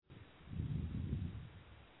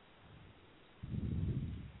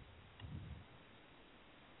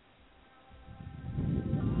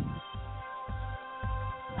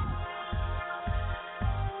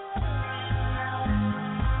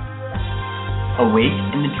Awake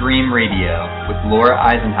in the Dream Radio with Laura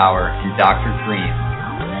Eisenhower and Dr. Dream.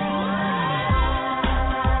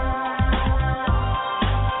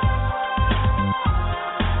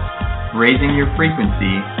 Raising your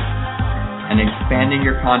frequency and expanding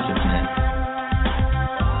your consciousness,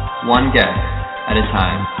 one guest at a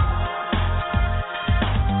time.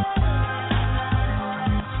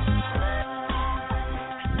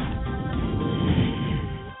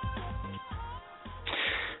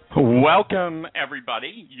 Welcome,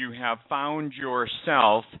 everybody. You have found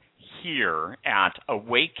yourself here at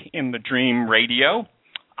Awake in the Dream Radio.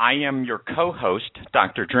 I am your co-host,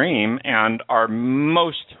 Dr. Dream, and our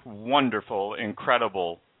most wonderful,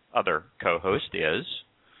 incredible other co-host is...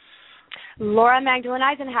 Laura Magdalene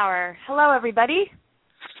Eisenhower. Hello, everybody.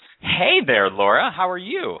 Hey there, Laura. How are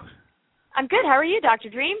you? I'm good. How are you, Dr.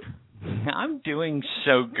 Dream? I'm doing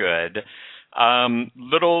so good.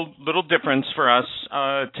 Little difference for us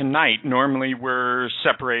tonight. Normally we're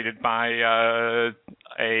separated by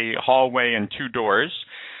a hallway and two doors.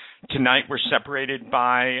 Tonight we're separated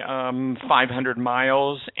by 500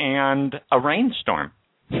 miles and a rainstorm.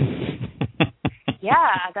 Yeah,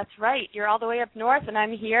 that's right. You're all the way up north, and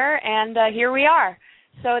I'm here, and here we are.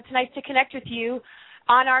 So it's nice to connect with you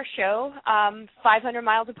on our show, 500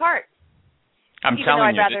 miles apart. I'm Even telling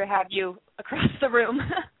though I'd you. rather have you across the room.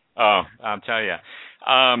 Oh, I'll tell you.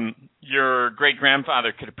 Your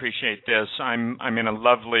great-grandfather could appreciate this. I'm in a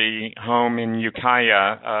lovely home in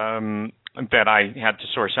Ukiah that I had to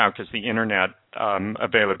source out because the internet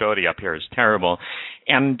availability up here is terrible.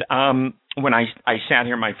 And when I sat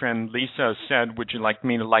here, my friend Lisa said, "Would you like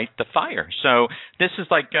me to light the fire?" So this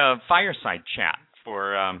is like a fireside chat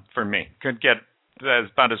for me. Could get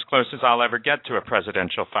about as close as I'll ever get to a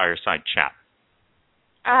presidential fireside chat.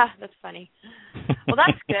 Ah, that's funny. Well,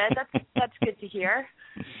 that's good. That's good to hear.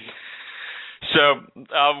 So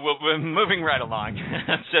we're moving right along.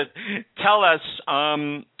 So tell us,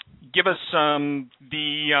 give us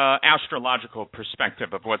the astrological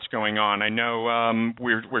perspective of what's going on. I know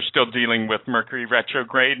we're still dealing with Mercury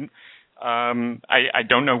retrograde. I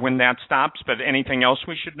don't know when that stops, but anything else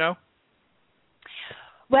we should know?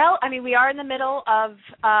 Well, I mean, we are in the middle of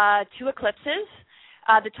two eclipses.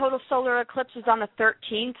 The total solar eclipse is on the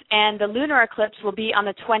 13th, and the lunar eclipse will be on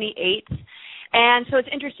the 28th. And so it's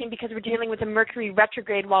interesting because we're dealing with a Mercury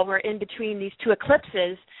retrograde while we're in between these two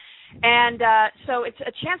eclipses. And so it's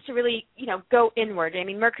a chance to really, go inward. I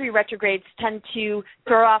mean, Mercury retrogrades tend to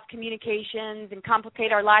throw off communications and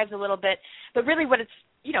complicate our lives a little bit. But really what it's,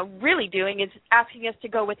 really doing is asking us to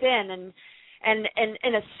go within. And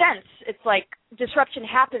in a sense, it's like disruption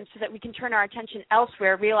happens so that we can turn our attention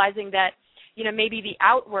elsewhere, realizing that, maybe the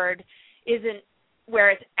outward isn't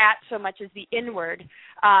where it's at so much as the inward,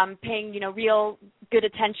 paying, real good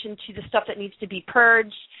attention to the stuff that needs to be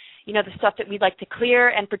purged, the stuff that we'd like to clear,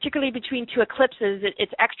 and particularly between two eclipses,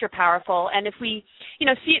 it's extra powerful. And if we,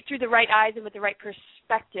 see it through the right eyes and with the right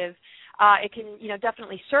perspective, it can,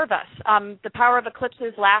 definitely serve us. The power of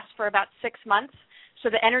eclipses lasts for about 6 months,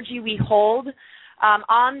 so the energy we hold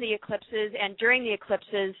on the eclipses and during the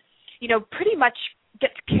eclipses, pretty much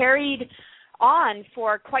gets carried on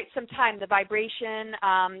for quite some time, the vibration,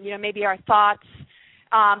 maybe our thoughts,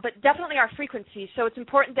 but definitely our frequency. So it's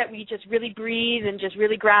important that we just really breathe and just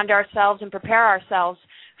really ground ourselves and prepare ourselves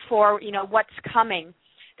for, what's coming.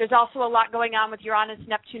 There's also a lot going on with Uranus,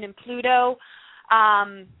 Neptune, and Pluto.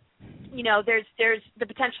 There's the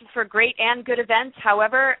potential for great and good events.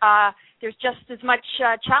 However, there's just as much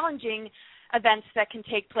challenging events that can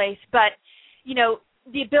take place. But,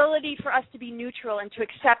 the ability for us to be neutral and to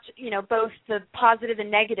accept, both the positive and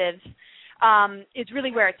negatives is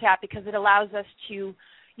really where it's at, because it allows us to,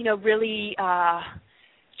 really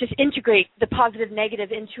just integrate the positive,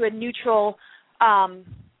 negative into a neutral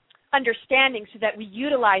understanding so that we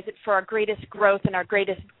utilize it for our greatest growth and our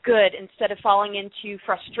greatest good instead of falling into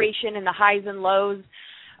frustration and the highs and lows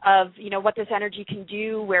of, what this energy can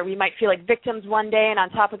do, where we might feel like victims one day and on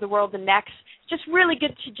top of the world the next. Just really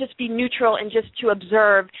good to just be neutral and just to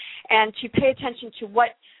observe and to pay attention to what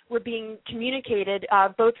we're being communicated,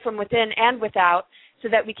 both from within and without, so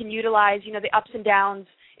that we can utilize, the ups and downs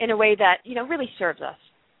in a way that, really serves us.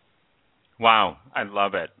 Wow, I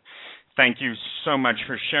love it. Thank you so much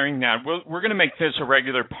for sharing that. We're going to make this a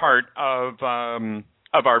regular part of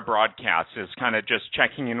our broadcast, is kind of just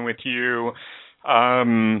checking in with you.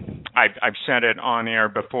 I've said it on air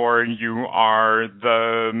before. You are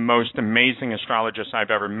the most amazing astrologist I've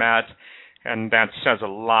ever met, And that says a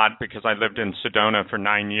lot because I lived in Sedona for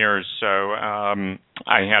 9 years, so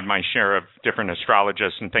I had my share of different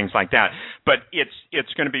astrologists and things like that. But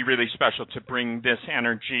it's going to be really special to bring this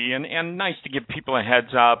energy and nice to give people a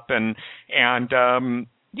heads up and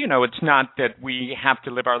it's not that we have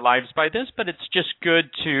to live our lives by this, but it's just good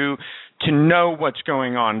to know what's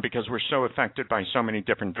going on because we're so affected by so many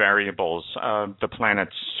different variables, the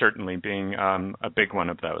planets certainly being a big one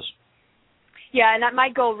of those. Yeah, and my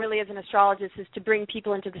goal really as an astrologist is to bring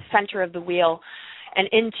people into the center of the wheel and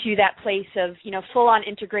into that place of, full-on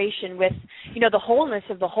integration with, the wholeness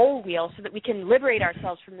of the whole wheel so that we can liberate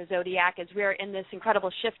ourselves from the zodiac as we're in this incredible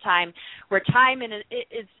shift time where time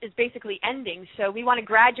is basically ending. So we want to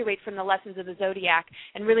graduate from the lessons of the zodiac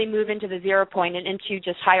and really move into the 0 point and into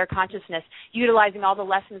just higher consciousness, utilizing all the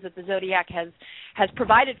lessons that the zodiac has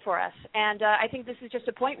provided for us. And I think this is just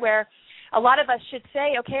a point where a lot of us should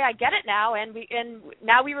say, okay, I get it now, and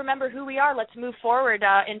now we remember who we are. Let's move forward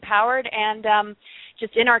empowered and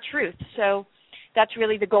just in our truth. So that's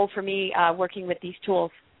really the goal for me working with these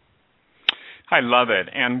tools. I love it.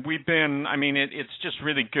 And it's just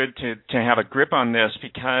really good to have a grip on this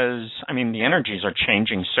because, the energies are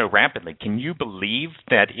changing so rapidly. Can you believe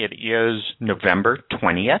that it is November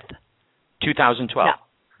 20th, 2012?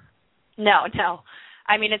 No.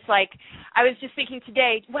 It's like, I was just thinking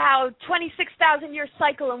today, wow, 26,000-year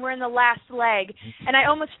cycle and we're in the last leg. And I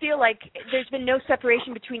almost feel like there's been no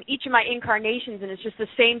separation between each of my incarnations and it's just the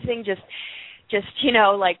same thing, just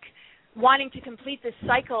like wanting to complete this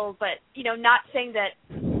cycle, but, not saying that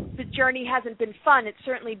the journey hasn't been fun. It's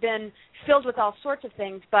certainly been filled with all sorts of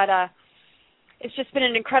things, but it's just been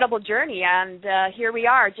an incredible journey. And here we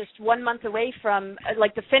are just 1 month away from,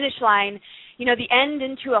 the finish line, the end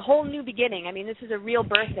into a whole new beginning. This is a real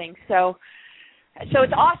birthing. So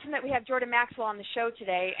it's awesome that we have Jordan Maxwell on the show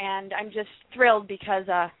today, and I'm just thrilled because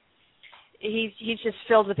he's just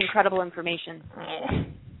filled with incredible information.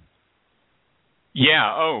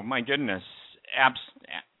 Yeah. Oh my goodness.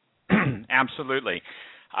 Absolutely.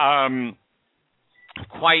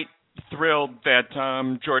 Quite thrilled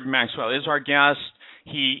that Jordan Maxwell is our guest.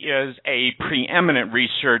 He is a preeminent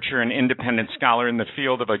researcher and independent scholar in the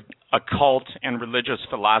field of occult and religious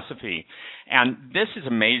philosophy. And this is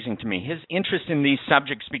amazing to me. His interest in these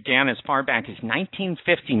subjects began as far back as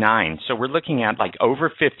 1959, so we're looking at over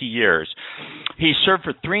 50 years. He served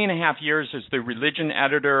for 3.5 years as the religion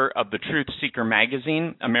editor of the Truth Seeker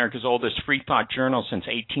magazine, America's oldest free thought journal since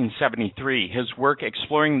 1873. His work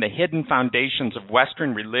exploring the hidden foundations of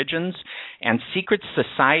Western religions and secret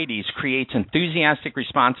societies creates enthusiastic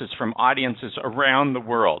responses from audiences around the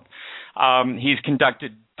world. He's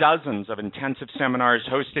conducted dozens of intensive seminars,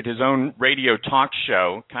 hosted his own radio talk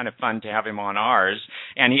show, kind of fun to have him on ours,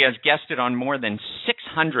 and he has guested on more than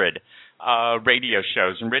 600 radio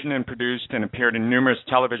shows and written and produced and appeared in numerous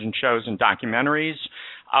television shows and documentaries.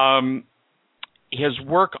 His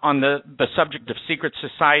work on the subject of secret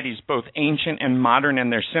societies, both ancient and modern,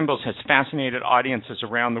 and their symbols, has fascinated audiences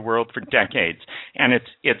around the world for decades, and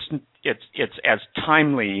it's as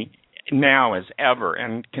timely now as ever.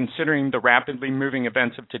 And considering the rapidly moving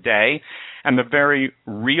events of today and the very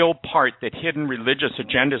real part that hidden religious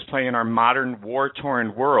agendas play in our modern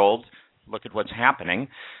war-torn world, look at what's happening.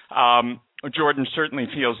 Jordan certainly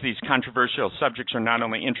feels these controversial subjects are not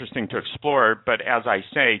only interesting to explore, but as I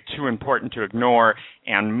say, too important to ignore,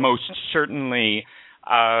 and most certainly,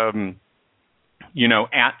 at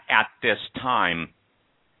this time.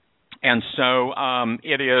 And so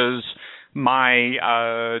it is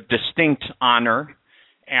my distinct honor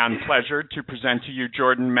and pleasure to present to you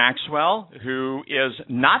Jordan Maxwell, who is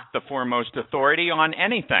not the foremost authority on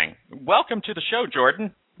anything. Welcome to the show,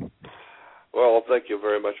 Jordan. Well, thank you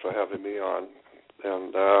very much for having me on.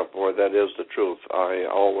 And, boy, that is the truth. I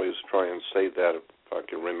always try and say that, if I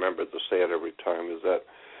can remember to say it every time, is that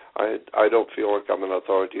I don't feel like I'm an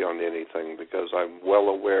authority on anything because I'm well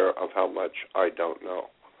aware of how much I don't know.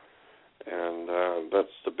 And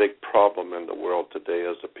that's the big problem in the world today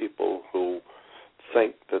is the people who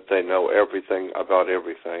think that they know everything about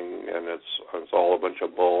everything and it's all a bunch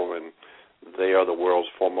of bull and they are the world's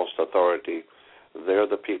foremost authority. They're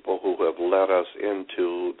the people who have led us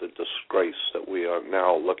into the disgrace that we are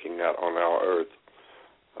now looking at on our earth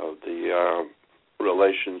of the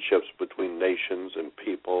relationships between nations and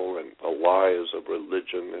people and the lies of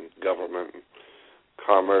religion and government and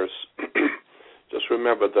commerce. Just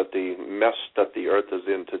remember that the mess that the earth is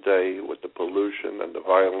in today with the pollution and the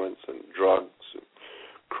violence and drugs and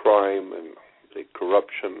crime and the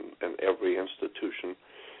corruption in every institution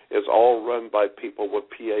is all run by people with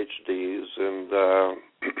PhDs and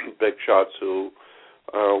big shots who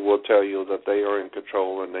will tell you that they are in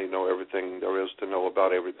control and they know everything there is to know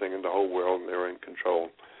about everything in the whole world, and they're in control.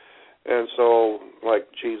 And so, like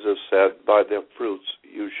Jesus said, by their fruits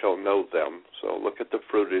you shall know them. So look at the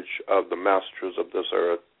fruitage of the masters of this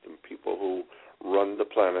earth, and people who run the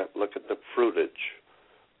planet. Look at the fruitage.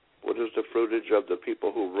 What is the fruitage of the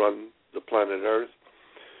people who run the planet Earth?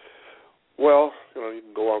 Well, you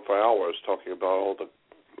can go on for hours talking about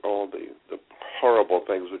all the horrible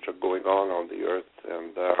things which are going on the earth,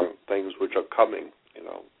 and things which are coming.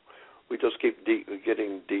 We just keep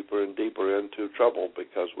getting deeper and deeper into trouble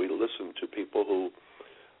because we listen to people who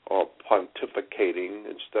are pontificating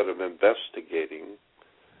instead of investigating,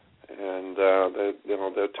 and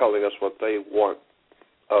they're telling us what they want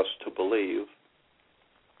us to believe.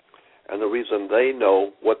 And the reason they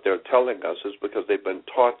know what they're telling us is because they've been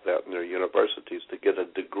taught that in their universities to get a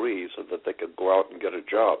degree so that they could go out and get a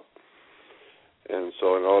job. And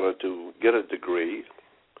so in order to get a degree,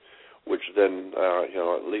 which then,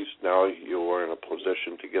 at least now you are in a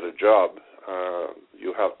position to get a job,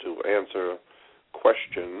 you have to answer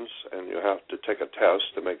questions and you have to take a test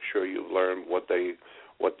to make sure you've learned what the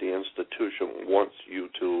institution wants you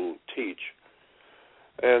to teach.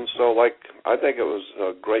 And so, I think it was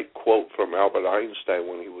a great quote from Albert Einstein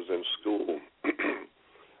when he was in school.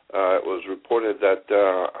 It was reported that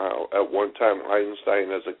at one time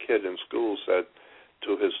Einstein, as a kid in school, said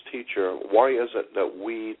to his teacher, "Why is it that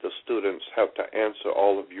we, the students, have to answer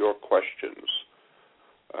all of your questions?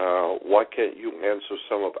 Why can't you answer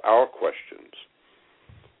some of our questions?"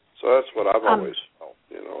 So that's what I've always felt,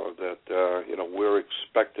 that we're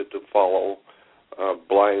expected to follow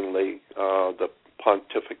blindly the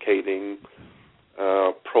pontificating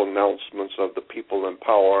pronouncements of the people in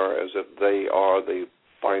power as if they are the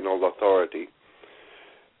final authority.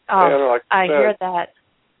 I hear that.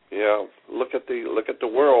 Yeah, look at the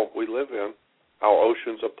world we live in. Our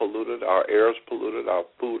oceans are polluted, our air is polluted, our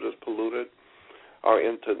food is polluted, our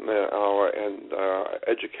internet, our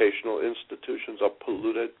educational institutions are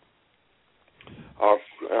polluted. Our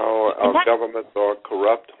governments are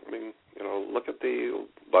corrupt. I mean, look at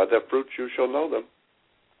by their fruits you shall know them.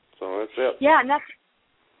 So that's it. Yeah,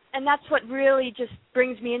 and that's what really just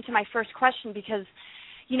brings me into my first question, because,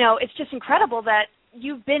 it's just incredible that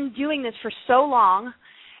you've been doing this for so long.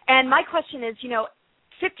 And my question is,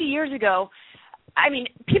 50 years ago,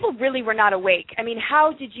 people really were not awake.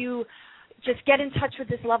 How did you just get in touch with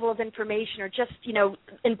this level of information, or just,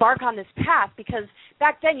 embark on this path? Because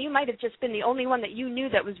back then you might have just been the only one that you knew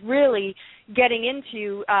that was really getting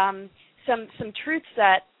into some truths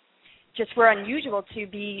that just were unusual to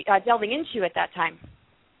be delving into at that time.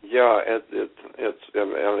 Yeah,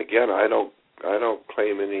 and again, I don't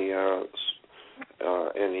claim any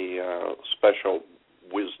special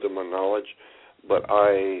wisdom or knowledge, but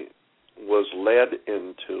I was led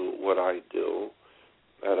into what I do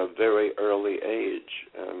at a very early age,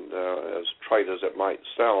 and as trite as it might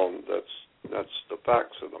sound, that's the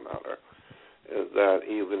facts of the matter. Is that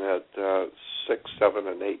even at 6, 7,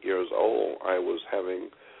 and 8 years old, I was having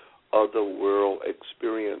otherworld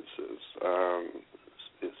experiences,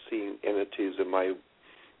 seeing entities in my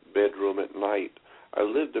bedroom at night. I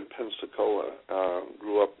lived in Pensacola,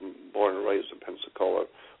 grew up, born and raised in Pensacola,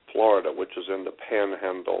 Florida, which is in the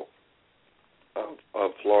panhandle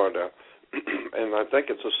of Florida. And I think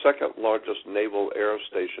it's the second largest naval air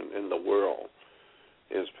station in the world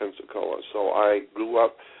is Pensacola. So I grew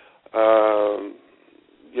up,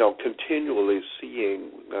 continually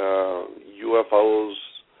seeing UFOs,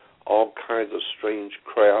 all kinds of strange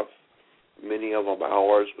craft, many of them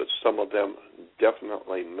ours, but some of them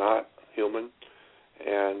definitely not human.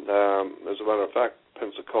 And as a matter of fact,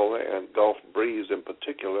 Pensacola and Gulf Breeze in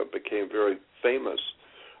particular became very famous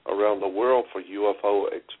around the world for UFO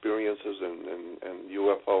experiences and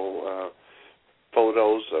UFO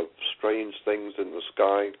photos of strange things in the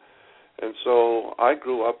sky. And so I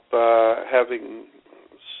grew up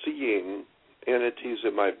seeing entities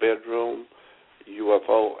in my bedroom,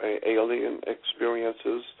 UFO alien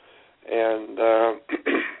experiences, and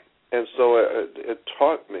so it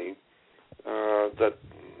taught me that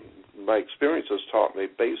my experiences taught me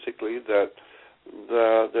basically that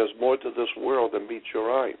there's more to this world than meets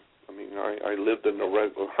your eye. I lived in the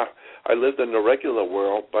regular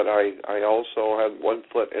world, but I also had one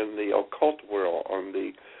foot in the occult world, on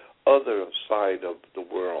the other side of the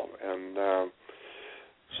world. And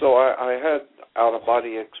so I had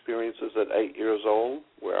out-of-body experiences at 8 years old,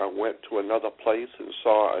 where I went to another place and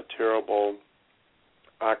saw a terrible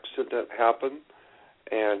accident happen.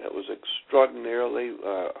 And it was extraordinarily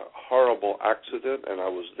horrible accident, and I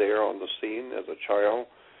was there on the scene as a child.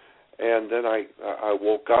 And then I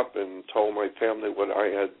woke up and told my family what I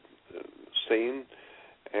had seen,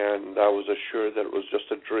 and I was assured that it was just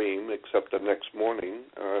a dream, except the next morning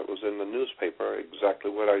it was in the newspaper, exactly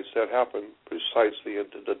what I said happened, precisely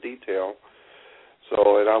into the detail.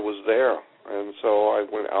 So, and I was there, and so I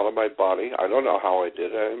went out of my body. I don't know how I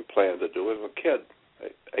did it. I didn't plan to do it. I was a kid,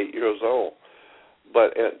 8 years old.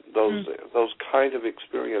 But those kind of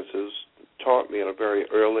experiences taught me at a very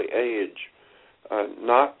early age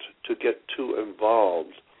not to get too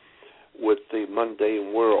involved with the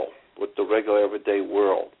mundane world, with the regular everyday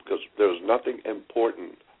world, because there's nothing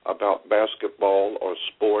important about basketball or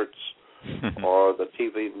sports or the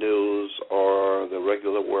TV news or the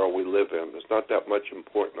regular world we live in. There's not that much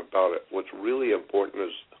important about it. What's really important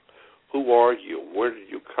is who are you? Where did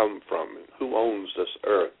you come from? And who owns this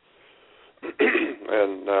earth?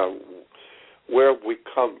 And where we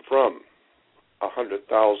come from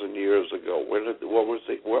 100,000 years ago. What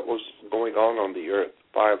was going on the earth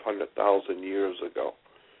 500,000 years ago?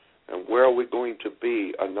 And where are we going to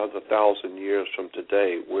be another 1,000 years from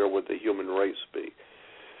today? Where would the human race be?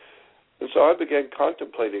 And so I began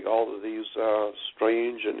contemplating all of these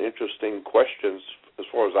strange and interesting questions as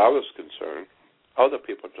far as I was concerned. Other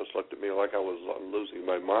people just looked at me like I was losing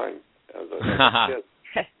my mind as a kid.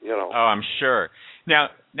 You know. Oh, I'm sure. Now,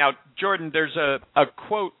 Jordan, there's a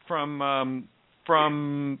quote from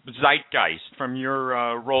Zeitgeist, from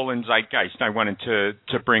your role in Zeitgeist, I wanted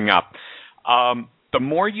to bring up. The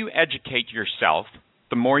more you educate yourself,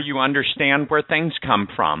 the more you understand where things come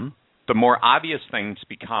from, the more obvious things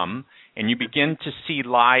become, and you begin to see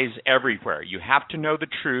lies everywhere. You have to know the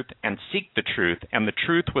truth and seek the truth, and the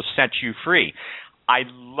truth will set you free. I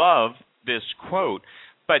love this quote,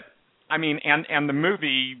 but I mean, and the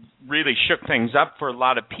movie really shook things up for a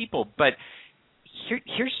lot of people, but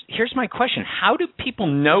here's my question. How do people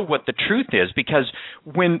know what the truth is? Because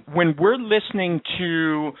when we're listening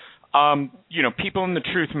to people in the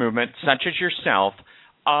truth movement, such as yourself,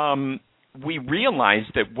 we realize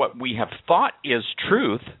that what we have thought is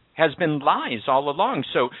truth has been lies all along.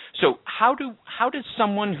 So how does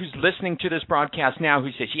someone who's listening to this broadcast now,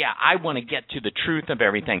 who says, "Yeah, I want to get to the truth of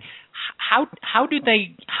everything," how do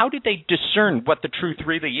they discern what the truth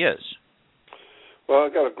really is? Well, I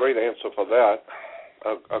got a great answer for that.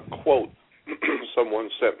 A quote someone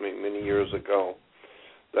sent me many years ago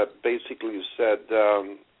that basically said,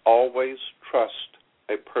 "Always trust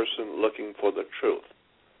a person looking for the truth.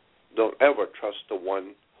 Don't ever trust the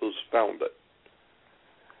one who's found it."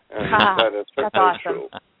 And that is certainly true.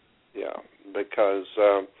 Yeah, because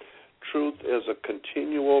truth is a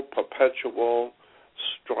continual, perpetual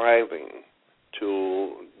striving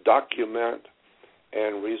to document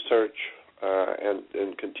and research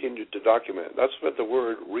and continue to document. That's what the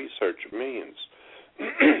word research means.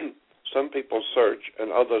 Some people search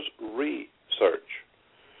and others research.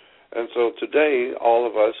 And so today, all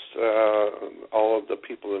of us, all of the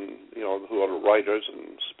people who are writers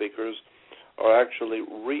and speakers, are actually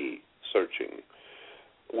researching.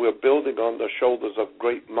 We're building on the shoulders of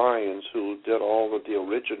great minds who did all of the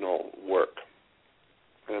original work.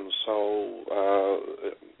 And so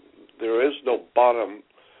there is no bottom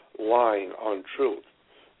line on truth.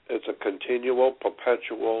 It's a continual,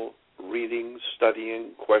 perpetual reading,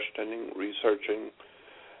 studying, questioning, researching.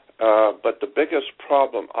 But the biggest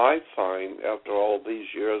problem I find after all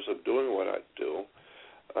these years of doing what I do,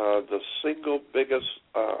 the single biggest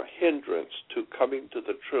hindrance to coming to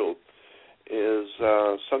the truth is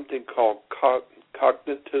something called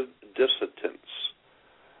cognitive dissonance.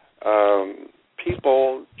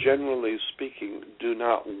 People, generally speaking, do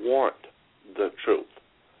not want the truth.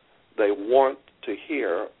 They want to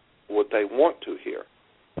hear what they want to hear.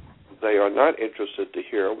 They are not interested to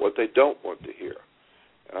hear what they don't want to hear.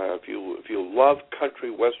 If you love country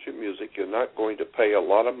western music, you're not going to pay a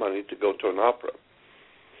lot of money to go to an opera.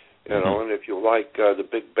 And if you like the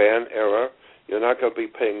big band era, you're not going to be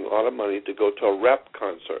paying a lot of money to go to a rap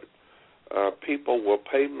concert. People will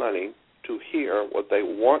pay money to hear what they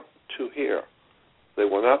want to hear. They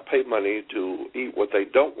will not pay money to eat what they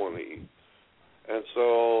don't want to eat. And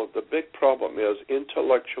so the big problem is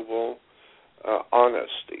intellectual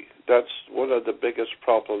honesty. That's one of the biggest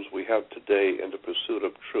problems we have today in the pursuit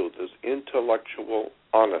of truth, is intellectual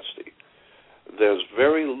honesty. There's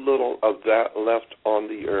very little of that left on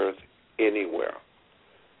the earth anywhere.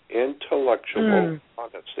 Intellectual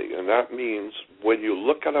honesty. And that means when you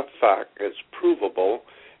look at a fact, it's provable,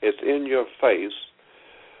 it's in your face,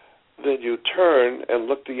 then you turn and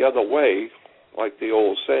look the other way. Like the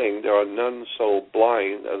old saying, there are none so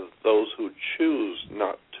blind as those who choose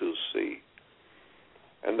not to see.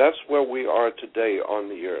 And that's where we are today on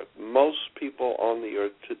the earth. Most people on the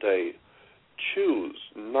earth today choose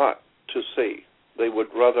not to see. They would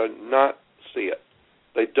rather not see it.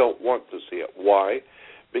 They don't want to see it. Why?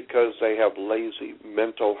 Because they have lazy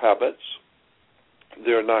mental habits.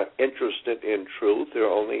 They're not interested in truth. They're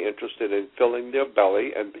only interested in filling their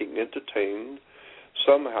belly and being entertained.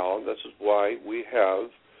 Somehow, this is why we have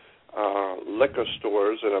liquor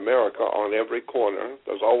stores in America on every corner.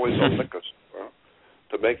 There's always a liquor store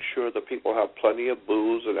to make sure that people have plenty of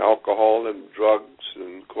booze and alcohol and drugs.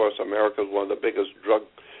 And, of course, America is one of the biggest drug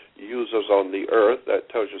users on the earth. That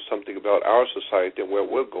tells you something about our society and where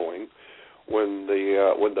we're going. When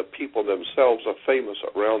the people themselves are famous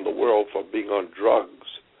around the world for being on drugs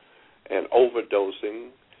and overdosing.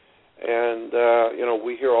 And,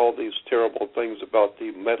 we hear all these terrible things about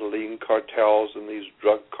the Medellin cartels and these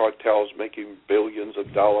drug cartels making billions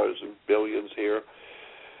of dollars and billions here.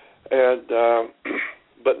 And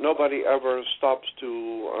but nobody ever stops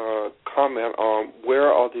to comment on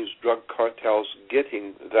where are these drug cartels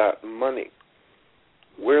getting that money?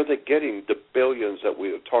 Where are they getting the billions that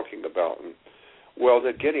we are talking about? And, well,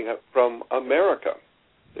 they're getting it from America.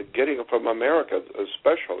 They're getting it from America,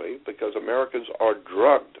 especially because Americans are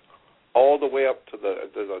drugged all the way up to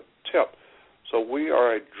the tip. So we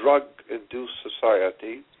are a drug-induced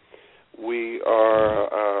society. We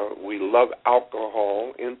love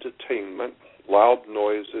alcohol, entertainment, loud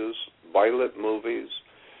noises, violent movies.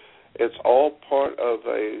 It's all part of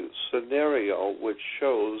a scenario which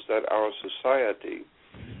shows that our society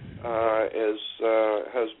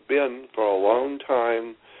has been for a long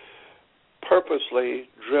time purposely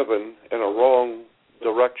driven in a wrong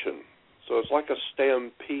direction. So it's like a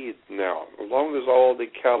stampede now. As long as all the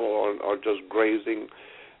cattle are just grazing,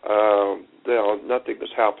 nothing is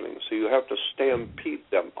happening. So you have to stampede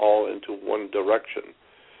them all into one direction.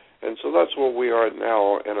 And so that's where we are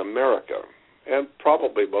now in America, and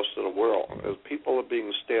probably most of the world, as people are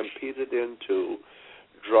being stampeded into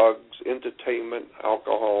drugs, entertainment,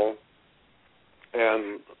 alcohol,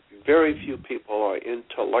 and very few people are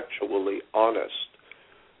intellectually honest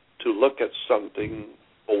to look at something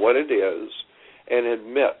for what it is and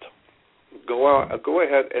go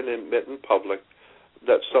ahead and admit in public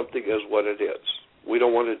that something is what it is. We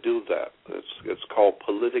don't want to do that. It's called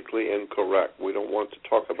politically incorrect. We don't want to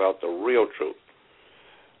talk about the real truth.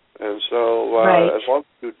 And so, right. as long as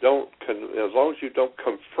you don't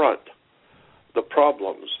confront the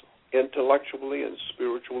problems intellectually and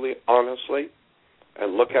spiritually, honestly,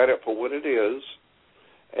 and look at it for what it is,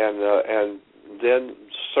 and then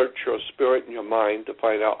search your spirit and your mind to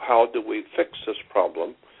find out how do we fix this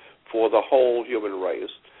problem for the whole human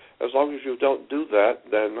race. As long as you don't do that,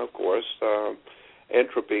 then, of course,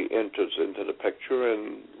 entropy enters into the picture,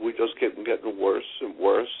 and we just keep getting worse and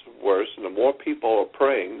worse and worse. And the more people are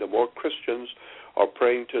praying, the more Christians are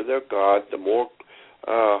praying to their God, the more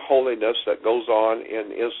holiness that goes on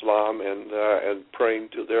in Islam and praying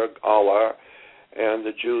to their Allah, and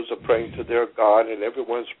the Jews are praying to their God, and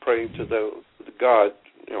everyone's praying to the God,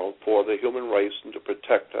 for the human race and to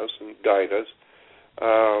protect us and guide us.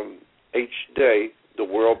 Each day, the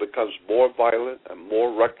world becomes more violent and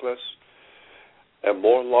more reckless and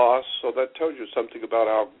more lost. So that tells you something about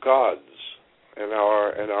our gods and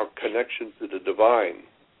our connection to the divine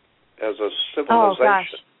as a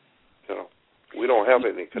civilization. Oh, gosh. We don't have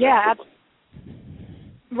any connection. Yeah,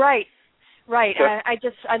 right. Right.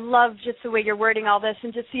 I love just the way you're wording all this,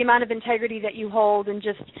 and just the amount of integrity that you hold, and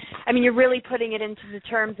you're really putting it into the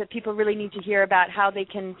terms that people really need to hear about how they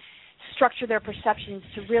can structure their perceptions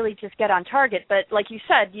to really just get on target. But like you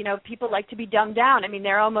said, people like to be dumbed down.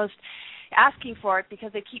 They're almost asking for it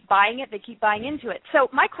because they keep buying it, they keep buying into it. So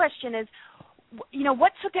my question is,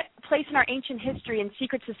 what took place in our ancient history in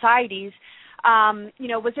secret societies?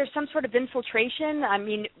 Was there some sort of infiltration?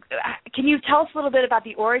 Can you tell us a little bit about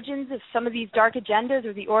the origins of some of these dark agendas,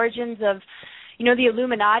 or the origins of, the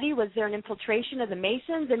Illuminati? Was there an infiltration of the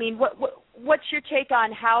Masons? What's your take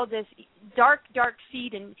on how this dark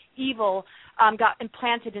seed and evil got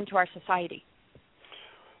implanted into our society?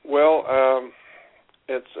 Well,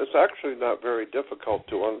 it's actually not very difficult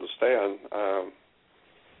to understand.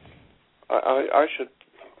 I should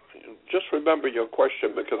just remember your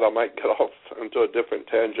question, because I might get off into a different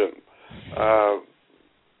tangent.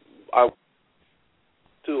 I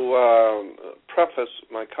to preface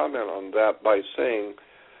my comment on that by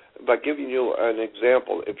giving you an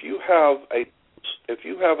example. If you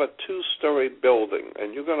have a two-story building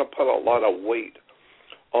and you're going to put a lot of weight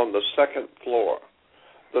on the second floor,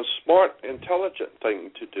 the smart, intelligent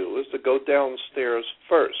thing to do is to go downstairs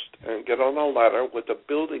first and get on a ladder with the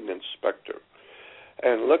building inspector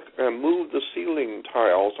and look and move the ceiling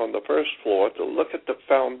tiles on the first floor to look at the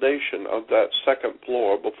foundation of that second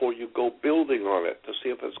floor before you go building on it to see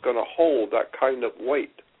if it's going to hold that kind of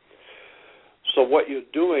weight. So what you're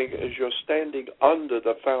doing is you're standing under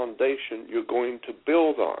the foundation you're going to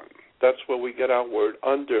build on. That's where we get our word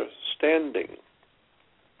understanding,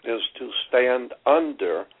 is to stand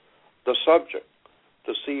under the subject,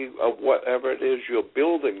 to see whatever it is you're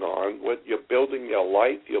building on. What you're building your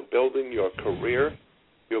life, you're building your career,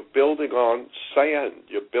 you're building on sand,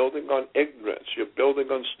 you're building on ignorance, you're building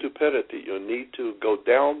on stupidity. You need to go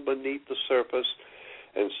down beneath the surface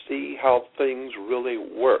and see how things really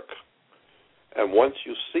work. And once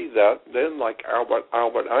you see that, then like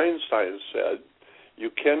Albert Einstein said, you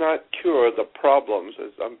cannot cure the problems,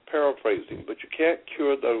 as I'm paraphrasing, but you can't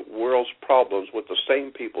cure the world's problems with the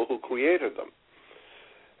same people who created them.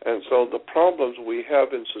 And so the problems we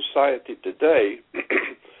have in society today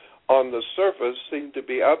on the surface seem to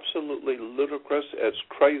be absolutely ludicrous. It's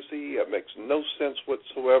crazy. It makes no sense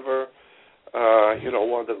whatsoever.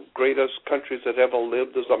 One of the greatest countries that ever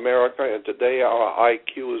lived is America, and today our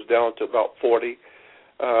IQ is down to about 40.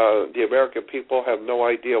 The American people have no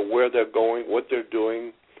idea where they're going, what they're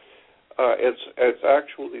doing. It's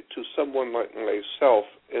actually, to someone like myself,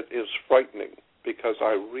 it is frightening, because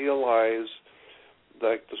I realize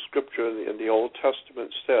that the scripture in the Old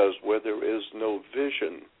Testament says, where there is no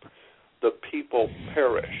vision, the people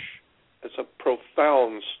perish. It's a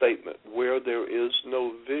profound statement. Where there is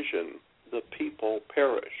no vision, the people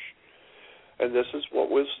perish. And this is what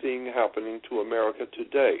we're seeing happening to America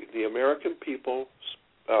today. The American people,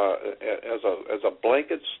 as a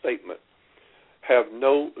blanket statement, have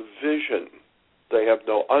no vision. They have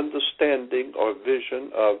no understanding or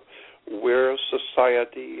vision of where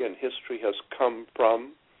society and history has come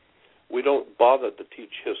from. We don't bother to teach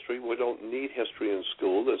history. We don't need history in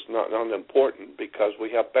school. It's not unimportant because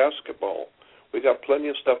we have basketball. We got plenty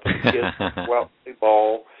of stuff for the kids to go out and play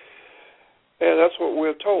ball. And that's what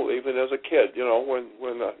we're told, even as a kid.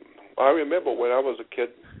 I remember when I was a kid,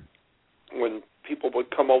 when people would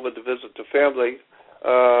come over to visit the family,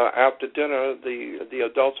 after dinner, the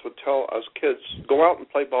adults would tell us kids, go out and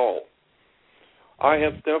play ball. I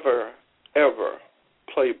have never, ever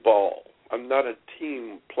played ball. I'm not a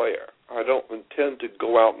team player. I don't intend to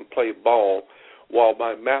go out and play ball while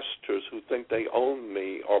my masters who think they own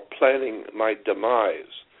me are planning my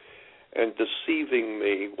demise and deceiving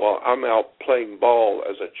me while I'm out playing ball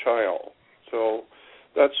as a child. So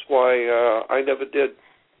that's why I never did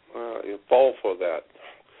fall for that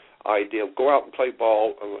idea. Go out and play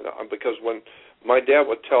ball, because when my dad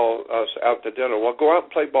would tell us after dinner, well, go out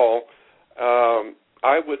and play ball,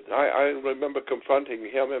 I remember confronting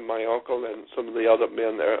him and my uncle and some of the other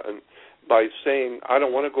men there, and by saying, I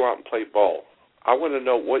don't want to go out and play ball. I want to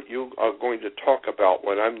know what you are going to talk about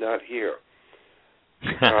when I'm not here.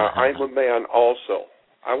 I'm a man also.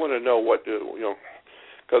 I want to know what,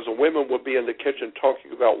 because the women would be in the kitchen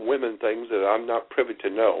talking about women things that I'm not privy to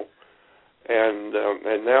know. And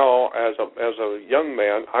now, as a young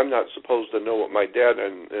man, I'm not supposed to know what my dad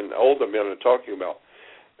and older men are talking about.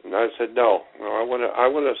 And I said, no, I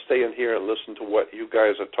want to stay in here and listen to what you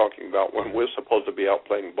guys are talking about when we're supposed to be out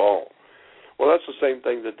playing ball. Well, that's the same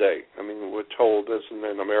thing today. I mean, we're told this in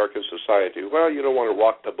American society. Well, you don't want to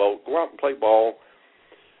rock the boat. Go out and play ball.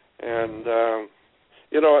 And,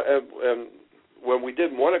 and when we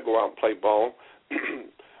didn't want to go out and play ball,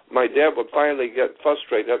 my dad would finally get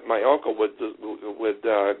frustrated. My uncle would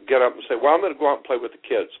get up and say, well, I'm going to go out and play with the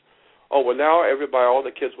kids. Oh, well, now all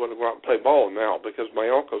the kids want to go out and play ball now because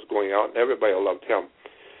my uncle's going out and everybody loved him.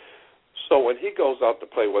 So when he goes out to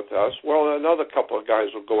play with us, well, another couple of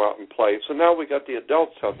guys will go out and play. So now we got the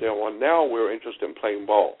adults out there. Well, now we're interested in playing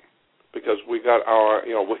ball because we got our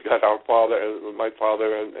father, my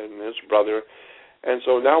father and his brother, and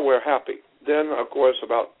so now we're happy. Then, of course,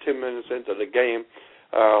 about 10 minutes into the game,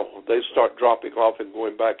 they start dropping off and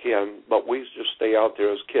going back in, but we just stay out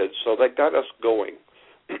there as kids. So they got us going.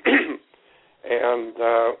 And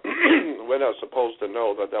we're not supposed to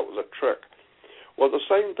know that was a trick. Well, the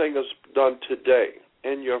same thing is done today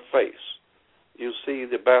in your face. You see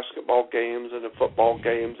the basketball games and the football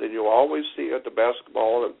games, and you always see at the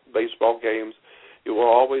basketball and baseball games, you will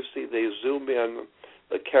always see they zoom in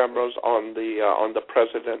the cameras on the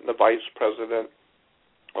president and the vice president,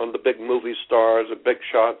 on the big movie stars, the big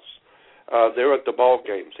shots. They're at the ball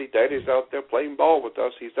game. See, Daddy's out there playing ball with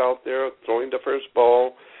us. He's out there throwing the first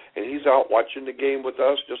ball, and he's out watching the game with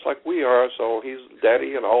us just like we are. So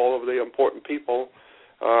Daddy and all of the important people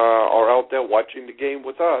are out there watching the game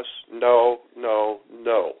with us. No.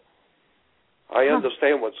 I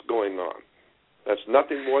understand what's going on. That's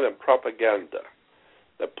nothing more than propaganda.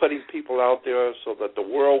 They're putting people out there so that the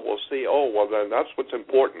world will see, oh, well, then that's what's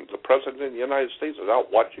important. The President of the United States is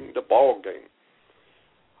out watching the ball game.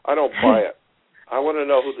 I don't buy it. I want to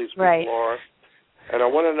know who these people are, and I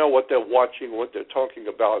want to know what they're watching, what they're talking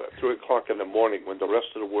about at 3 o'clock in the morning when the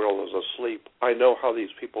rest of the world is asleep. I know how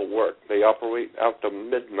these people work. They operate after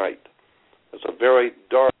midnight. It's a very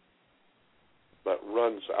dark that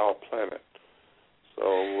runs our planet.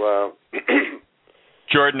 So,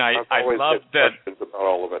 Jordan, I love that. About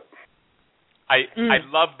all of it. I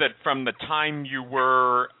love that from the time you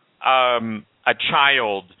were a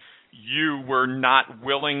child, you were not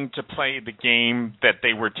willing to play the game that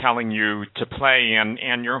they were telling you to play,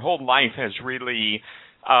 and your whole life has really,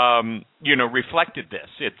 reflected this.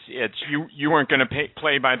 It's you weren't going to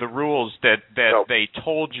play by the rules that nope. they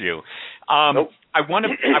told you. Nope. I want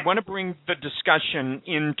to bring the discussion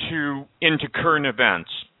into current events.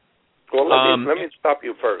 Well, let me stop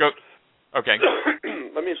you first. Okay.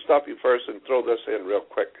 Let me stop you first and throw this in real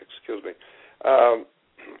quick. Excuse me.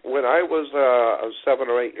 When I was 7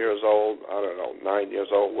 or 8 years old, I don't know, 9 years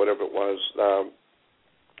old, whatever it was,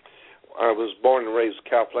 I was born and raised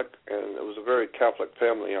Catholic, and it was a very Catholic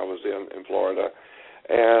family I was in Florida.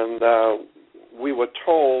 And we were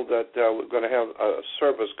told that we're going to have a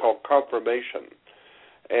service called confirmation.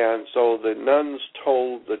 And so the nuns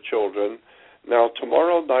told the children, now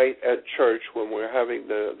tomorrow night at church when we're having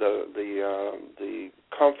the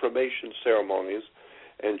confirmation ceremonies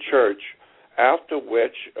in church, after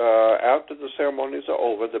which, after the ceremonies are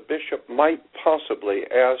over, the bishop might possibly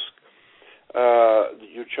ask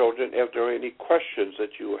you children if there are any questions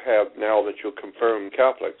that you have now that you're confirmed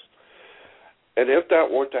Catholics. And if that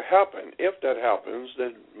were to happen, if that happens,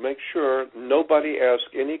 then make sure nobody asks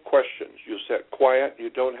any questions. You sit quiet, you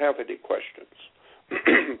don't have any questions.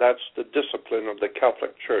 That's the discipline of the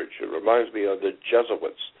Catholic Church. It reminds me of the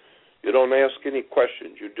Jesuits. You don't ask any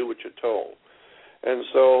questions, you do what you're told. And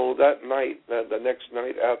so that night, the next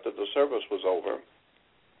night after the service was over,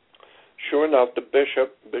 sure enough, the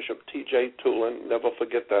Bishop T.J. Tulin, never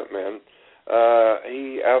forget that man,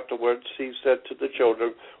 he said to the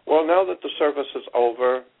children, well, now that the service is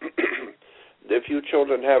over, if you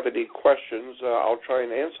children have any questions, I'll try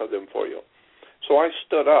and answer them for you. So I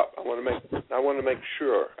stood up. I want to make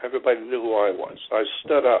sure everybody knew who I was. I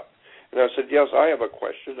stood up, and I said, yes, I have a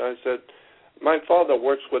question. I said, my father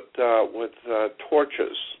works with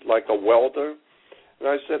torches, like a welder. And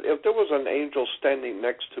I said, if there was an angel standing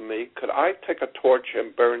next to me, could I take a torch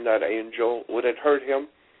and burn that angel? Would it hurt him?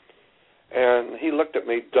 And he looked at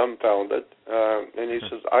me dumbfounded, and he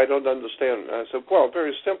says, I don't understand. And I said, well,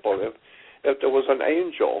 very simple. If there was an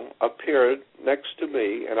angel appeared next to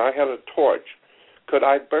me and I had a torch, could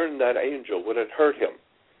I burn that angel? Would it hurt him?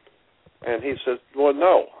 And he said, well,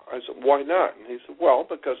 no. I said, why not? And he said, well,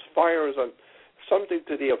 because fire is something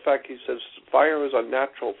to the effect, he says, fire is a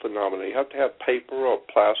natural phenomenon. You have to have paper or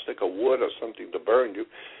plastic or wood or something to burn you.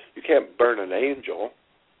 You can't burn an angel.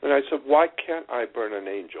 And I said, why can't I burn an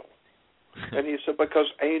angel? And he said, because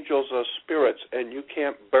angels are spirits, and you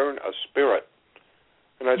can't burn a spirit.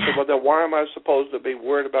 And I said, well, then why am I supposed to be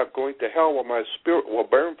worried about going to hell where my spirit will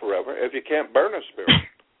burn forever if you can't burn a spirit?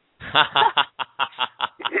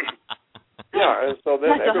 Yeah, and so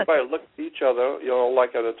then everybody looked at each other,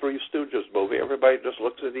 like in a Three Stooges movie. Everybody just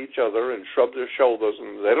looks at each other and shrugs their shoulders,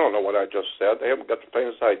 and they don't know what I just said. They haven't got the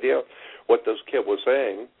faintest idea what this kid was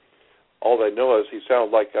saying. All they know is he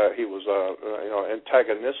sounded like he was,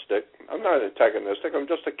 antagonistic. I'm not antagonistic. I'm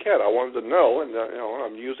just a kid. I wanted to know, and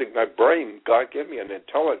I'm using my brain. God gave me an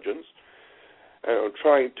intelligence, and I'm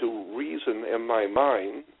trying to reason in my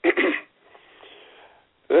mind.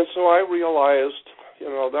 And so I realized,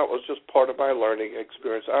 that was just part of my learning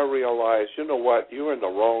experience. I realized, you know what? You're in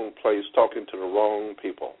the wrong place talking to the wrong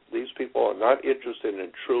people. These people are not interested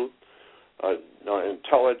in truth,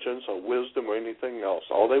 intelligence or wisdom or anything else.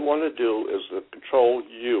 All they want to do is to control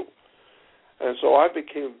you. And so I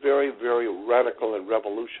became very, very radical and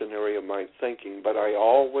revolutionary in my thinking, but I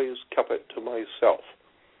always kept it to myself.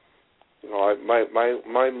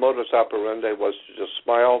 My modus operandi was to just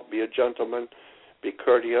smile, be a gentleman, be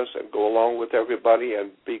courteous, and go along with everybody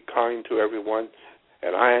and be kind to everyone.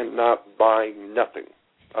 And I am not buying nothing.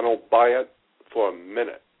 I don't buy it for a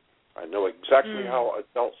minute. I know exactly how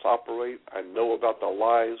adults operate. I know about the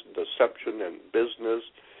lies, deception, and business,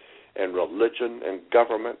 and religion, and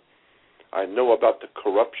government. I know about the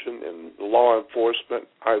corruption in law enforcement.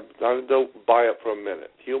 I don't buy it for a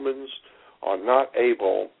minute. Humans are not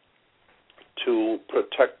able to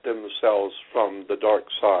protect themselves from the dark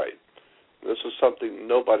side. This is something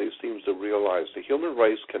nobody seems to realize. The human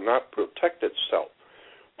race cannot protect itself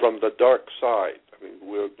from the dark side. I mean,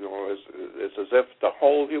 it's as if the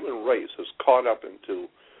whole human race is caught up into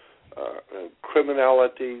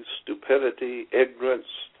criminality, stupidity, ignorance,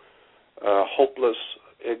 hopeless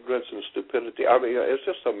ignorance and stupidity. I mean, it's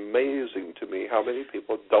just amazing to me how many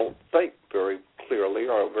people don't think very clearly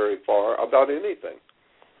or very far about anything.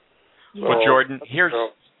 Well, Jordan, here's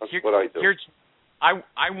what I do.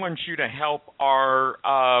 I want you to help our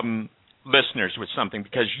listeners with something,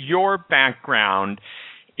 because your background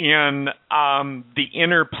in the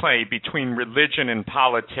interplay between religion and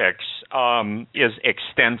politics is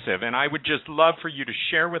extensive, and I would just love for you to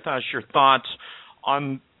share with us your thoughts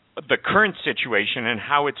on the current situation and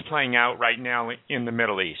how it's playing out right now in the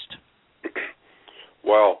Middle East.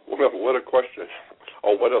 Well, what a question.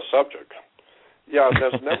 Oh, what a subject. Yeah,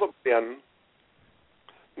 there's never been...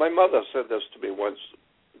 My mother said this to me once,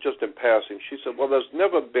 just in passing. She said, well, there's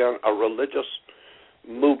never been a religious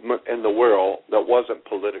movement in the world that wasn't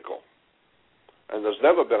political. And there's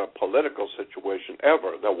never been a political situation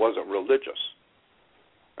ever that wasn't religious.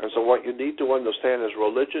 And so what you need to understand is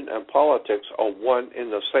religion and politics are one in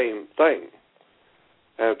the same thing.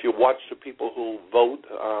 And if you watch the people who vote,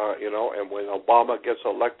 and when Obama gets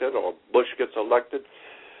elected or Bush gets elected,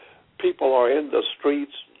 people are in the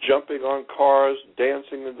streets, jumping on cars,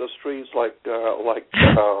 dancing in the streets like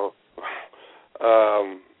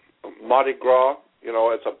Mardi Gras.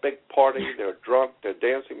 It's a big party. They're drunk. They're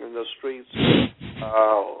dancing in the streets.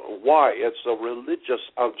 Why? It's a religious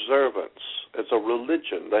observance. It's a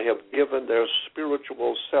religion. They have given their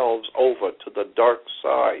spiritual selves over to the dark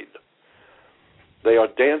side. They are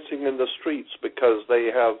dancing in the streets because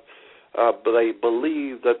they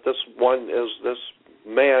believe that this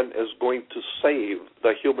man is going to save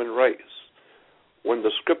the human race. When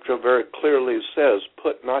the scripture very clearly says,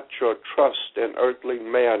 put not your trust in earthly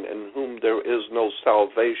man in whom there is no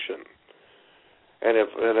salvation. And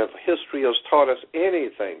if history has taught us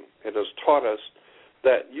anything, it has taught us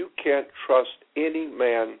that you can't trust any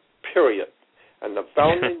man, period. And the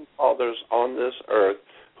founding fathers on this earth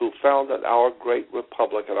who founded our great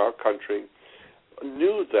republic and our country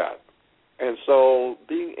knew that. And so,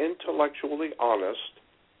 being intellectually honest,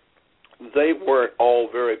 they weren't all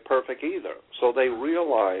very perfect either. So they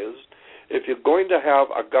realized if you're going to have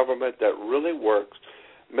a government that really works,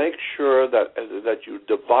 make sure that you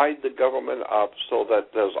divide the government up so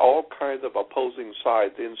that there's all kinds of opposing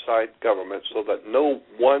sides inside government, so that no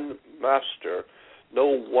one master, no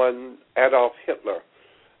one Adolf Hitler,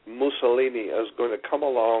 Mussolini is going to come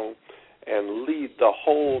along and lead the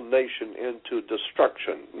whole nation into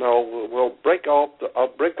destruction. No, we'll break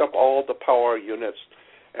up all the power units,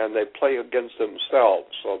 and they play against themselves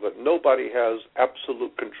so that nobody has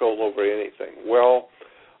absolute control over anything. Well,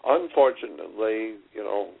 unfortunately,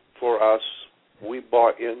 for us, we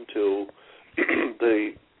bought into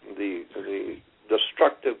the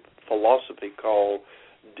destructive philosophy called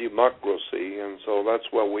democracy, and so that's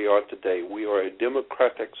where we are today. We are a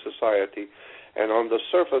democratic society, and on the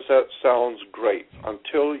surface that sounds great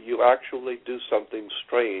until you actually do something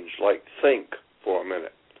strange, like think for a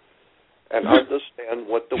minute and understand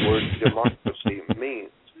what the word democracy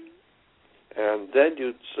means. And then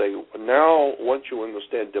you'd say, now, once you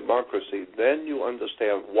understand democracy, then you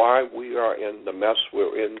understand why we are in the mess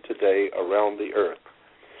we're in today around the earth.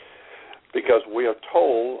 Because we are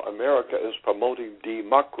told America is promoting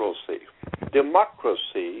democracy.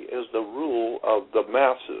 Democracy is the rule of the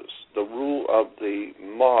masses, the rule of the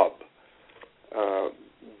mob.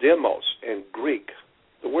 Demos in Greek.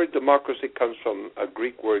 The word democracy comes from a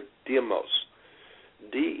Greek word demos.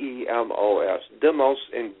 D-E-M-O-S. Demos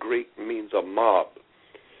in Greek means a mob.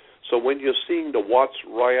 So when you're seeing the Watts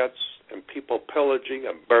riots and people pillaging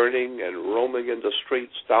and burning and roaming in the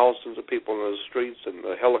streets, thousands of people in the streets and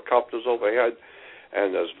the helicopters overhead,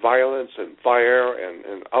 and there's violence and fire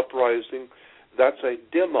and uprising, that's a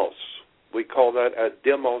demos. We call that a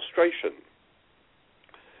demonstration.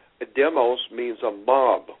 A demos means a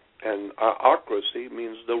mob, and autocracy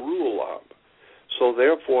means the rule of. So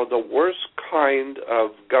therefore, the worst kind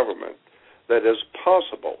of government that is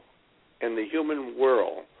possible in the human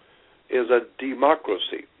world is a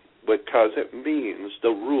democracy, because it means the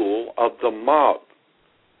rule of the mob.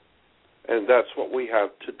 And that's what we have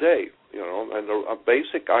today, and a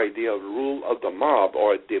basic idea of rule of the mob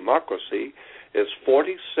or a democracy is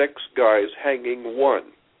 46 guys hanging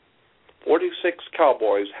one. 46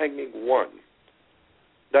 cowboys hanging one.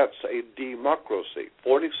 That's a democracy.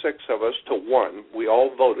 46 of us to one, we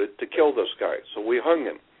all voted to kill this guy, so we hung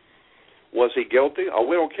him. Was he guilty? Oh,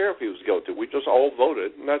 we don't care if he was guilty. We just all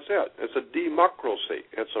voted, and that's it. It's a democracy.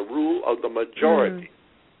 It's a rule of the majority.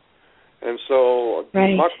 And so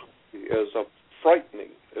democracy is a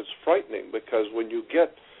frightening, It's frightening because when you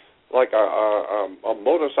get like a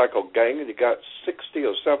motorcycle gang and you got 60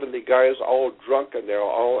 or 70 guys all drunk and they're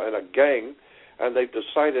all in a gang and they've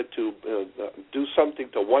decided to do something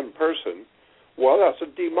to one person, well, that's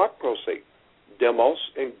a democracy. Demos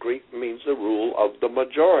in Greek means the rule of the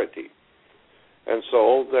majority. And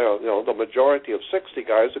so the majority of 60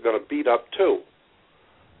 guys are going to beat up 2.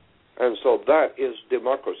 And so that is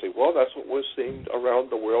democracy. Well, that's what we're seeing around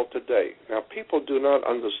the world today. Now, people do not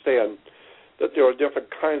understand that there are different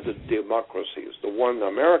kinds of democracies. The one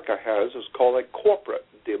America has is called a corporate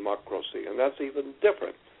democracy, and that's even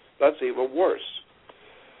different. That's even worse.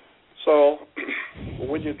 So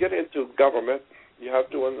when you get into government, you have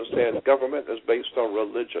to understand government is based on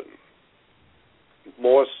religion,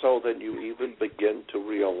 more so than you even begin to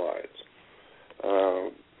realize.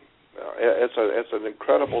 It's an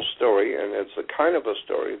incredible story, and it's a kind of a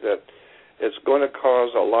story that it's going to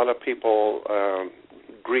cause a lot of people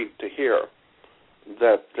grief to hear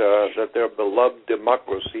that their beloved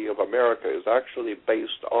democracy of America is actually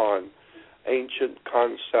based on ancient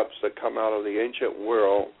concepts that come out of the ancient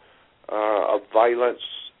world of violence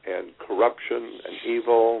and corruption and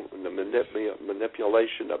evil and the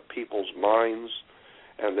manipulation of people's minds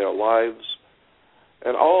and their lives.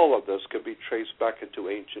 And all of this can be traced back into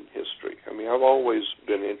ancient history. I mean, I've always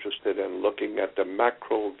been interested in looking at the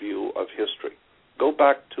macro view of history. Go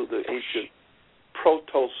back to the ancient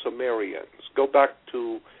Proto-Sumerians. Go back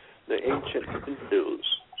to the ancient Hindus.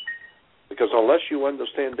 Because unless you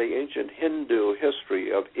understand the ancient Hindu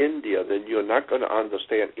history of India, then you're not going to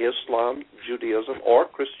understand Islam, Judaism, or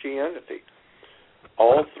Christianity.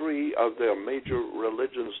 All 3 of their major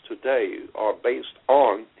religions today are based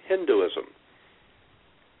on Hinduism.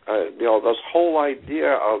 This whole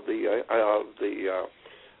idea of the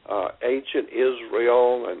ancient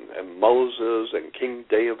Israel and Moses and King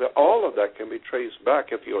David, all of that can be traced back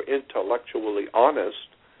if you're intellectually honest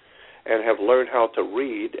and have learned how to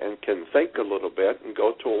read and can think a little bit and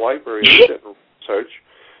go to a library and sit and research.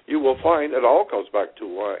 You will find it all goes back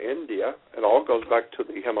to India. It all goes back to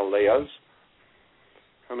the Himalayas.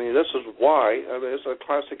 I mean, this is why. I mean, it's a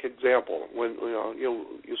classic example. When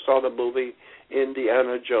you saw the movie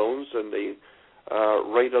Indiana Jones and the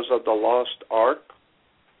Raiders of the Lost Ark.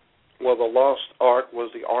 Well, the Lost Ark was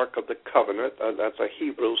the Ark of the Covenant, and that's a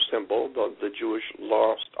Hebrew symbol, the Jewish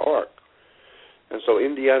Lost Ark. And so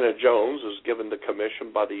Indiana Jones is given the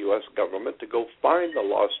commission by the U.S. government to go find the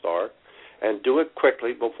Lost Ark and do it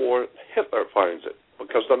quickly before Hitler finds it,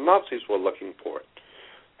 because the Nazis were looking for it.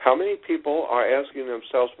 How many people are asking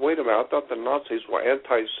themselves, wait a minute, I thought the Nazis were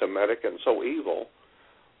anti-Semitic and so evil,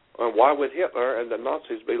 and why would Hitler and the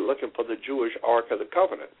Nazis be looking for the Jewish Ark of the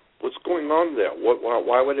Covenant? What's going on there?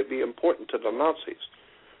 Why would it be important to the Nazis?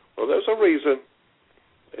 Well, there's a reason.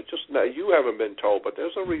 You haven't been told, but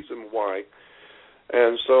there's a reason why.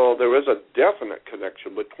 And so there is a definite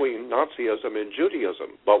connection between Nazism and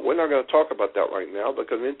Judaism. But we're not going to talk about that right now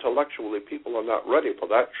because intellectually people are not ready for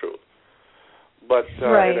that truth. But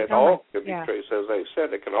and it all can be traced, as I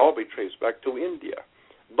said, it can all be traced back to India.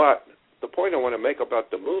 But the point I want to make about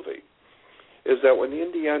the movie is that when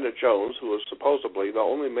Indiana Jones, who is supposedly the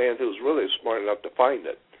only man who's really smart enough to find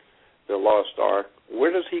it, the Lost Ark,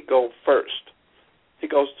 where does he go first? He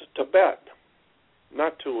goes to Tibet.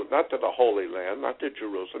 Not to the Holy Land, not to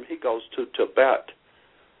Jerusalem. He goes to Tibet.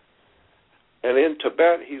 And in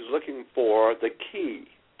Tibet, he's looking for the key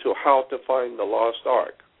to how to find the Lost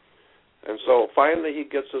Ark. And so finally he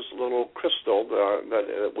gets this little crystal,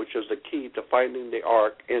 which is the key to finding the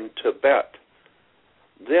Ark in Tibet.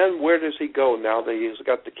 Then where does he go now that he's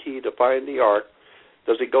got the key to find the Ark?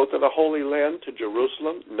 Does he go to the Holy Land, to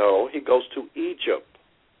Jerusalem? No, he goes to Egypt.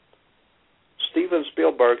 Steven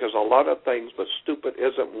Spielberg has a lot of things, but stupid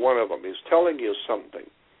isn't one of them. He's telling you something,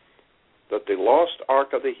 that the Lost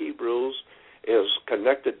Ark of the Hebrews is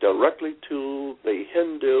connected directly to the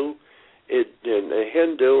Hindu,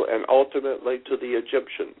 and ultimately to the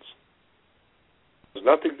Egyptians. It has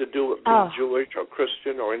nothing to do with being Jewish or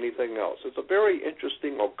Christian or anything else. It's a very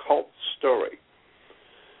interesting occult story.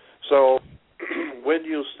 So when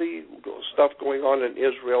you see stuff going on in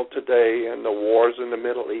Israel today and the wars in the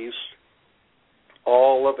Middle East,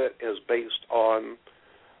 all of it is based on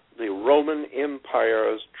the Roman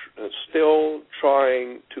Empire still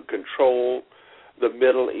trying to control the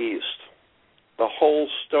Middle East. The whole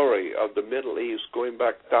story of the Middle East, going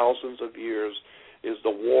back thousands of years, is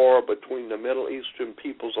the war between the Middle Eastern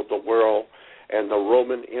peoples of the world and the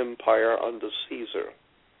Roman Empire under Caesar.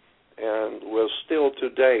 And we're still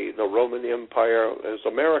today, the Roman Empire is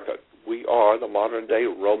America. We are the modern-day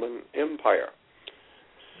Roman Empire.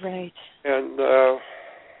 Right. And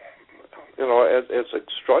it's an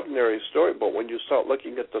extraordinary story, but when you start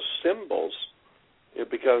looking at the symbols, it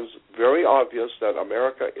becomes very obvious that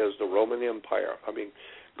America is the Roman Empire. I mean,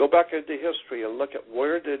 go back into history and look at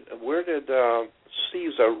where did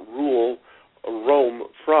Caesar rule Rome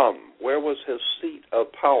from? Where was his seat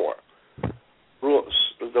of power?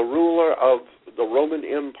 The ruler of the Roman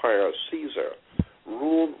Empire, Caesar,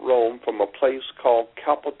 ruled Rome from a place called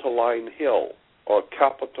Capitoline Hill, or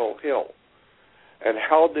Capitol Hill. And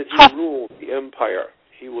how did he rule the empire?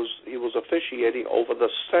 He was officiating over the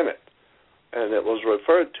Senate, and it was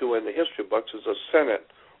referred to in the history books as the Senate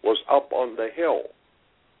was up on the hill.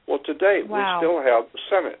 Well, today we still have the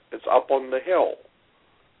Senate. It's up on the hill,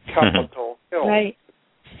 Capitol Hill. Right.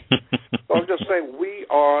 So I'm just saying we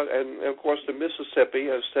are, and of course the Mississippi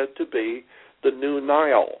is said to be the new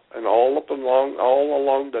Nile, and all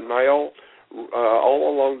along the Nile,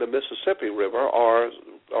 all along the Mississippi River are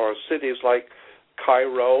cities like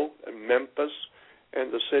Cairo and Memphis,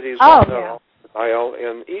 and the cities on the Nile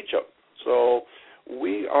in Egypt. So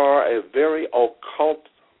we are a very occult,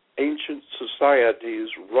 ancient societies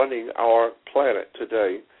running our planet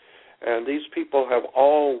today, and these people have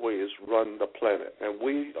always run the planet, and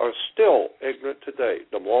we are still ignorant today.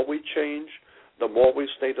 The more we change, the more we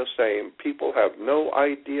stay the same. People have no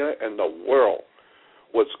idea in the world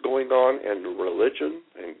what's going on in religion,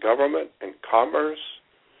 in government, in commerce.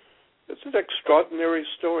 It's an extraordinary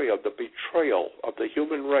story of the betrayal of the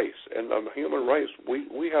human race. And the human race,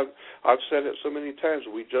 we have, I've said it so many times,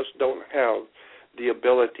 we just don't have the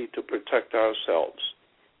ability to protect ourselves.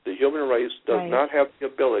 The human race does not have the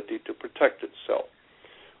ability to protect itself.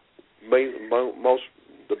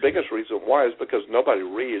 The biggest reason why is because nobody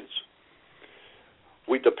reads.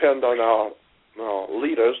 We depend on our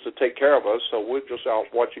leaders to take care of us, so we're just out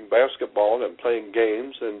watching basketball and playing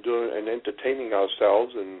games and entertaining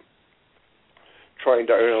ourselves and trying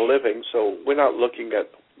to earn a living. So we're not looking at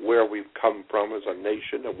where we've come from as a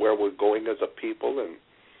nation and where we're going as a people, and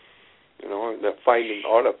and they're finding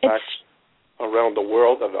artifacts around the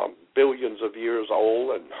world that are billions of years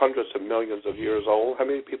old and hundreds of millions of years old. How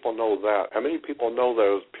many people know that? How many people know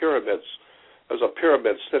there's pyramids? There's a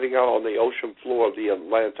pyramid sitting out on the ocean floor of the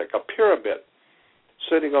Atlantic. A pyramid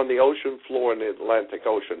sitting on the ocean floor in the Atlantic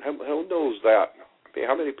Ocean. Who knows that? I mean,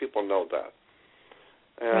 how many people know that?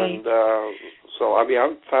 And so, I mean,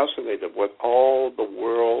 I'm fascinated with all the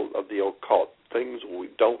world of the occult. Things we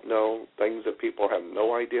don't know, things that people have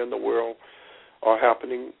no idea in the world are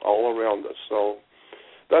happening all around us. So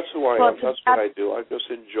that's who I am. That's what I do. I just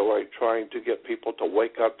enjoy trying to get people to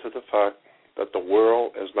wake up to the fact that the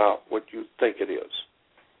world is not what you think it is.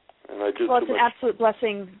 And I do. Well, it's an absolute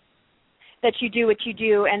blessing that you do what you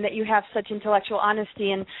do and that you have such intellectual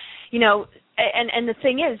honesty. And, and the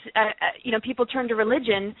thing is, people turn to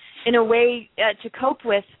religion in a way to cope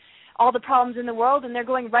with all the problems in the world, and they're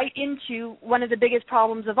going right into one of the biggest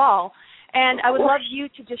problems of all. And I would love you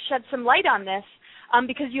to just shed some light on this,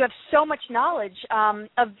 because you have so much knowledge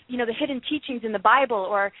of, the hidden teachings in the Bible,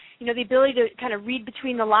 or, the ability to kind of read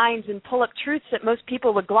between the lines and pull up truths that most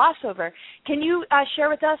people would gloss over. Can you share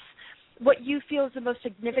with us what you feel is the most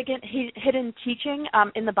significant hidden teaching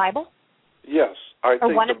in the Bible? Yes. I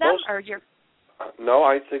think one of them? No,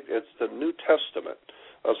 I think it's the New Testament.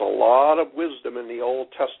 There's a lot of wisdom in the Old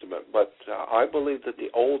Testament, but I believe that the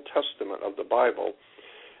Old Testament of the Bible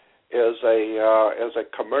is a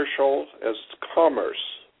commercial, as commerce.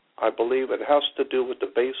 I believe it has to do with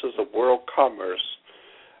the basis of world commerce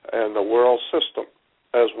and the world system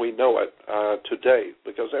as we know it today,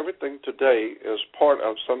 because everything today is part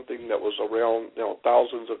of something that was around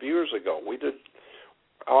thousands of years ago.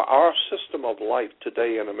 Our system of life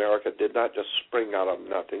today in America did not just spring out of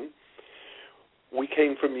nothing. We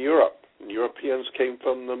came from Europe. Europeans came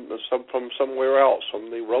from somewhere else,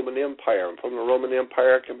 from the Roman Empire, and from the Roman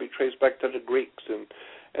Empire can be traced back to the Greeks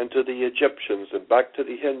and to the Egyptians, and back to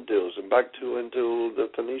the Hindus, and back into the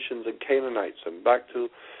Phoenicians and Canaanites, and back to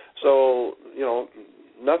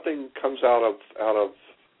nothing comes out of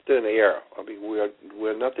thin air. I mean,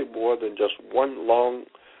 we're nothing more than just one long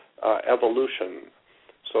evolution,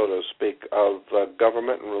 so to speak, of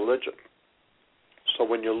government and religion. So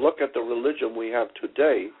when you look at the religion we have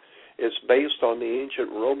today, it's based on the ancient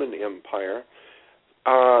Roman Empire.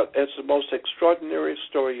 It's the most extraordinary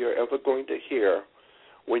story you're ever going to hear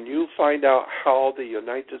when you find out how the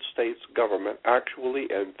United States government actually,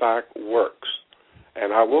 in fact, works.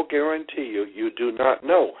 And I will guarantee you do not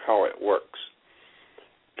know how it works.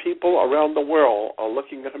 People around the world are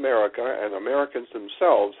looking at America, and Americans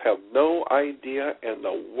themselves have no idea in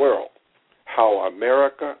the world how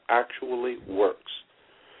America actually works.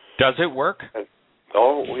 Does it work?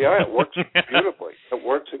 Oh, yeah, it works beautifully. It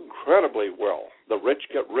works incredibly well. The rich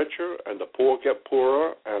get richer, and the poor get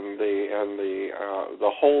poorer, and the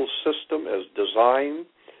whole system is designed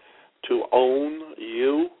to own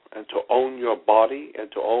you and to own your body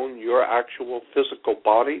and to own your actual physical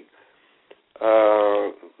body.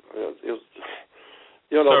 There's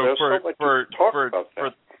so much to talk about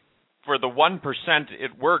that. For the 1%,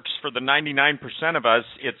 it works. For the 99% of us,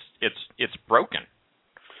 it's broken.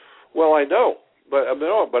 Well, I know. But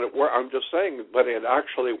I'm just saying, but it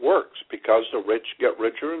actually works because the rich get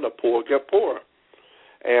richer and the poor get poorer,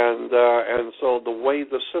 and so the way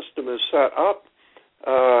the system is set up,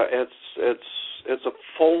 it's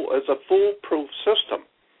a foolproof system.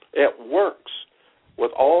 It works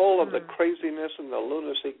with all of the craziness and the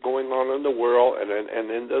lunacy going on in the world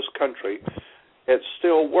and in this country. It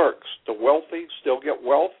still works. The wealthy still get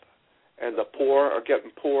wealth, and the poor are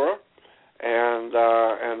getting poorer,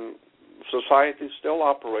 and society still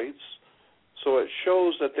operates. So it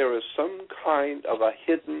shows that there is some kind of a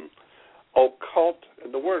hidden occult,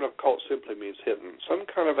 and the word occult simply means hidden, some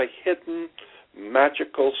kind of a hidden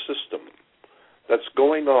magical system that's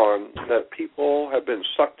going on that people have been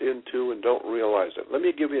sucked into and don't realize it. Let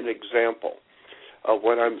me give you an example of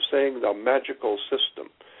when I'm saying the magical system.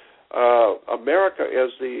 America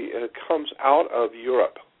comes out of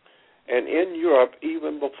Europe, and in Europe,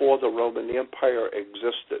 even before the Roman Empire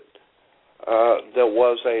existed, there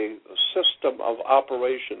was a system of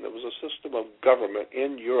operation. There was a system of government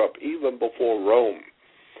in Europe even before Rome.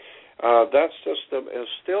 That system is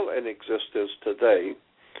still in existence today.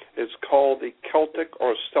 It's called the Celtic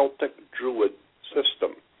or Celtic Druid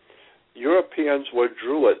system. Europeans were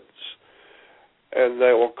Druids, and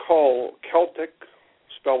they were called Celtic,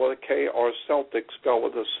 spelled with a K, or Celtic, spelled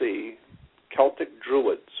with a C, Celtic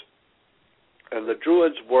Druids. And the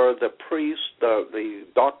Druids were the priests, the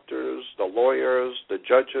doctors, the lawyers, the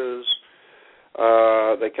judges.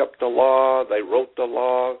 They kept the law. They wrote the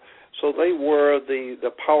law. So they were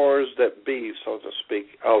the powers that be, so to speak,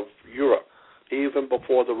 of Europe, even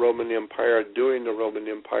before the Roman Empire, during the Roman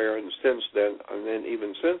Empire, and since then, and then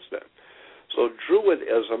even since then. So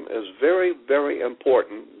Druidism is very, very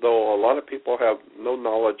important, though a lot of people have no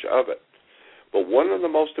knowledge of it. But one of the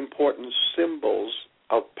most important symbols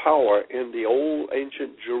of power in the old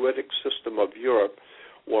ancient Druidic system of Europe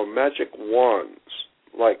were magic wands,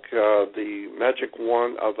 like the magic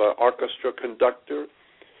wand of an orchestra conductor.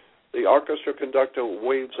 The orchestra conductor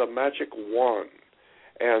waves a magic wand,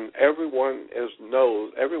 and everyone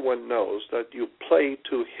knows that you play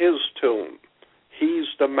to his tune. He's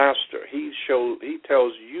the master. He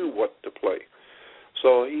tells you what to play.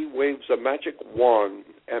 So he waves a magic wand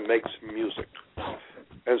and makes music.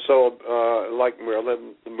 And so, like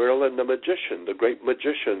Merlin the magician, the great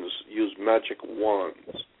magicians use magic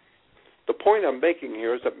wands. The point I'm making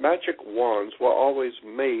here is that magic wands were always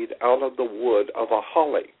made out of the wood of a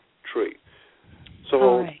holly tree.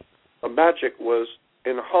 So the magic was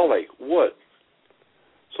in holly wood.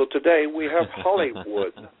 So today we have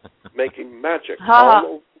Hollywood making magic all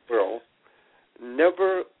over the world.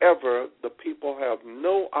 Never, ever, the people have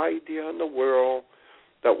no idea in the world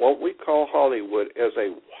that what we call Hollywood is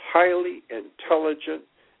a highly intelligent,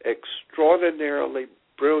 extraordinarily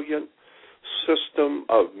brilliant system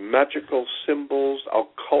of magical symbols,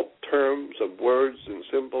 occult terms of words and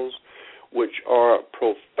symbols, which are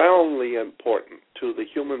profoundly important to the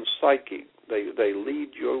human psyche. They lead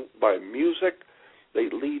you by music. They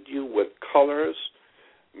lead you with colors,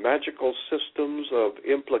 magical systems of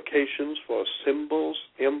implications for symbols,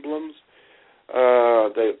 emblems.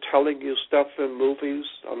 They're telling you stuff in movies.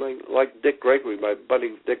 I mean, like Dick Gregory, my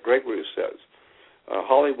buddy Dick Gregory says,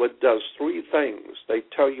 Hollywood does three things. They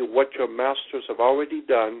tell you what your masters have already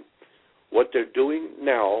done, what they're doing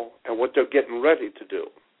now, and what they're getting ready to do.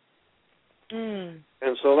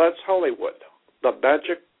 And so that's Hollywood, the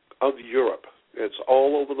magic of Europe. It's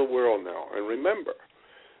all over the world now. And remember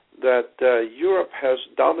that Europe has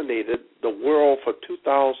dominated the world for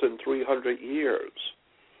 2,300 years.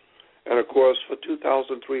 And, of course, for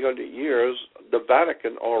 2,300 years, the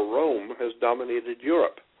Vatican, or Rome, has dominated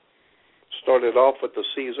Europe. Started off with the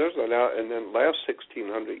Caesars, and then last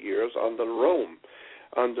 1,600 years under Rome,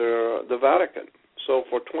 under the Vatican. So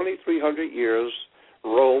for 2,300 years,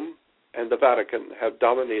 Rome and the Vatican have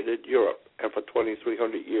dominated Europe. And for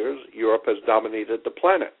 2,300 years, Europe has dominated the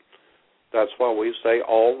planet. That's why we say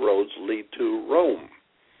all roads lead to Rome.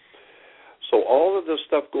 So all of this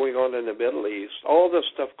stuff going on in the Middle East, all this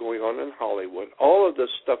stuff going on in Hollywood, all of this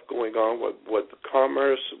stuff going on with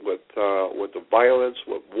commerce, with the violence,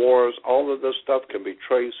 with wars, all of this stuff can be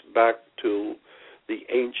traced back to the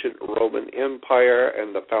ancient Roman Empire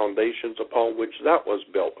and the foundations upon which that was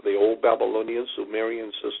built, the old Babylonian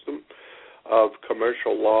Sumerian system of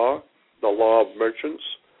commercial law, the law of merchants.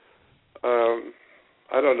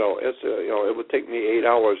 I don't know. It's it would take me 8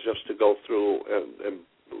 hours just to go through and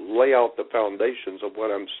lay out the foundations of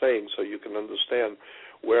what I'm saying so you can understand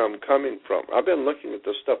where I'm coming from. I've been looking at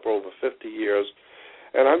this stuff for over 50 years,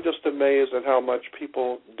 and I'm just amazed at how much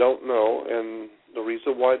people don't know, and the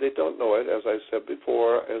reason why they don't know it, as I said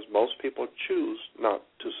before, is most people choose not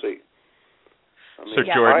to see. I mean, so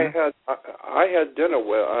Jordan, I had dinner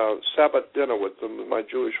with Sabbath dinner with my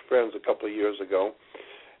Jewish friends a couple of years ago,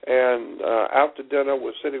 and after dinner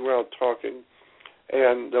we're sitting around talking,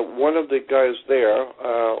 and one of the guys there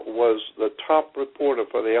was the top reporter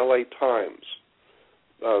for the L.A. Times.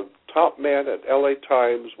 Top man at L.A.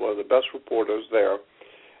 Times, one of the best reporters there,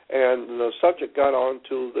 and the subject got on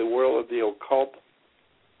to the world of the occult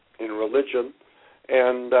and religion,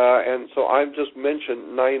 and so I've just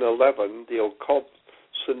mentioned 9/11, the occult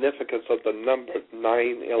significance of the number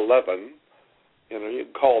 9/11. You know, you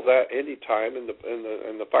can call that any time, and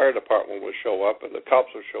the fire department will show up, and the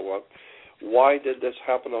cops will show up. Why did this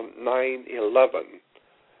happen on 9/11?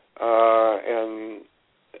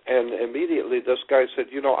 And immediately this guy said,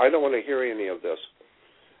 I don't want to hear any of this.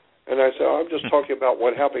 And I said, I'm just talking about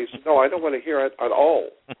what happened. He said, no, I don't want to hear it at all.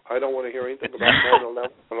 I don't want to hear anything about 9/11.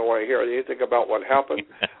 I don't want to hear anything about what happened.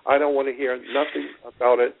 I don't want to hear nothing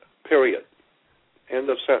about it, period. End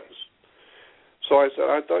of sentence. So I said,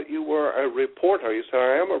 I thought you were a reporter. He said,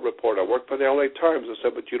 I am a reporter. I work for the L.A. Times. I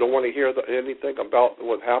said, but you don't want to hear anything about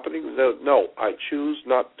what's happening? He said, no, I choose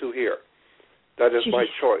not to hear. That is my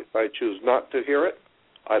choice. I choose not to hear it.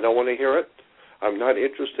 I don't want to hear it. I'm not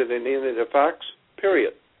interested in any of the facts,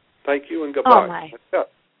 period. Thank you and goodbye. Oh, my. That's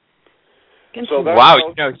it. So wow,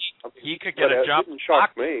 he could get a job. It didn't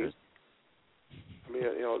shock me. I mean,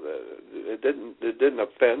 it didn't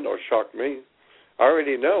offend or shock me. I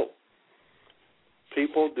already know.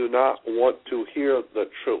 People do not want to hear the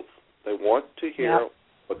truth. They want to hear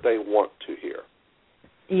what they want to hear.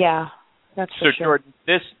 Yeah, that's for sure. Jordan,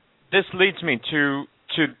 this leads me to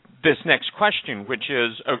this next question, which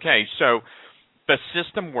is, okay, so the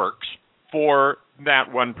system works for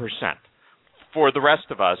that 1%. For the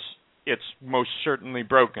rest of us, it's most certainly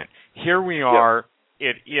broken. Here we are.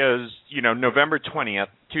 It is, November 20th,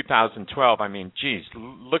 2012. I mean, geez,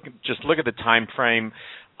 look at the time frame.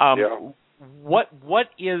 What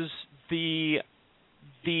is the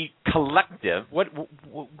collective? What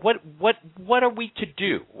are we to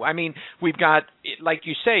do? I mean, we've got, like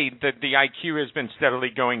you say, the IQ has been steadily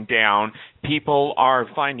going down. People are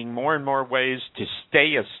finding more and more ways to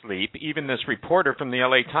stay asleep. Even this reporter from the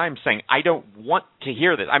LA Times saying, I don't want to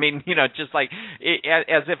hear this. I mean, just like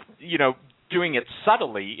as if, doing it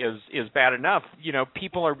subtly is bad enough.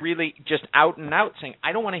 People are really just out and out saying,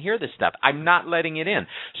 I don't want to hear this stuff. I'm not letting it in.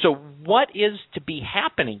 So what is to be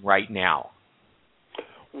happening right now?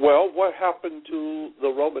 Well, what happened to the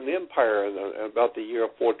Roman Empire in about the year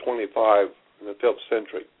 425 in the 5th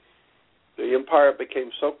century? The empire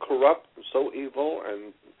became so corrupt and so evil,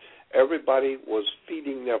 and everybody was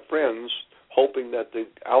feeding their friends, hoping that the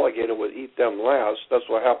alligator would eat them last. That's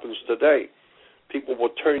what happens today. People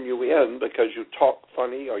will turn you in because you talk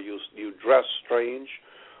funny, or you dress strange,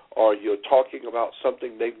 or you're talking about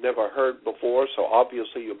something they've never heard before, so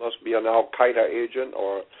obviously you must be an Al-Qaeda agent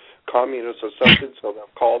or communist or something, so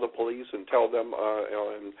they'll call the police and tell them,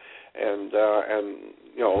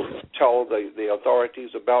 tell the authorities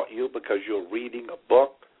about you because you're reading a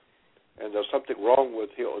book, and there's something wrong with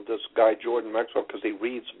this guy Jordan Maxwell because he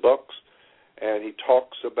reads books, and he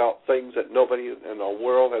talks about things that nobody in the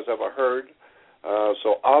world has ever heard.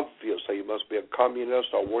 So obviously you must be a communist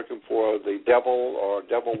or working for the devil or a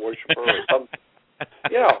devil worshiper or something.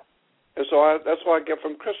 Yeah. And so that's what I get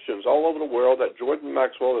from Christians all over the world, that Jordan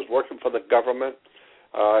Maxwell is working for the government.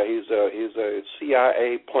 He's a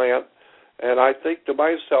CIA plant. And I think to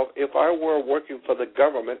myself, if I were working for the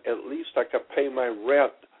government, at least I could pay my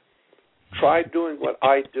rent. Try doing what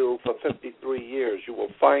I do for 53 years. You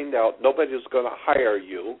will find out nobody's going to hire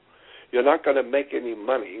you. You're not going to make any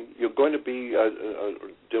money. You're going to be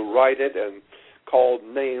derided and called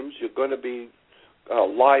names. You're going to be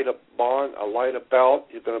lied about.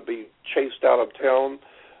 You're going to be chased out of town.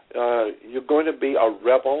 You're going to be a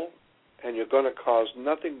rebel, and you're going to cause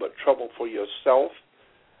nothing but trouble for yourself,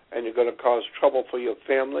 and you're going to cause trouble for your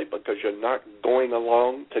family because you're not going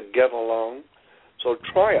along to get along. So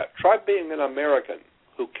try it. Try being an American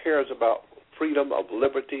who cares about freedom of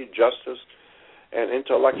liberty, justice, and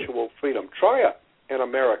intellectual freedom. Try it in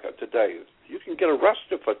America today. You can get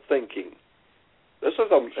arrested for thinking. This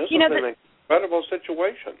is an incredible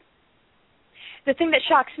situation. The thing that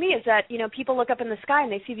shocks me is that, people look up in the sky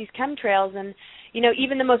and they see these chemtrails and,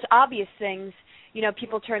 even the most obvious things,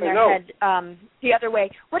 people turn their head the other way.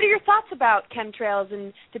 What are your thoughts about chemtrails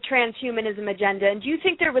and the transhumanism agenda? And do you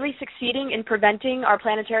think they're really succeeding in preventing our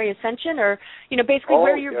planetary ascension? Or, basically,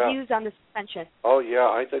 what are your views on this ascension? Oh, yeah,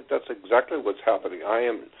 I think that's exactly what's happening.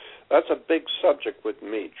 That's a big subject with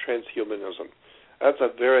me, transhumanism. That's a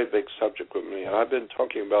very big subject with me. And I've been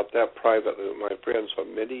talking about that privately with my friends for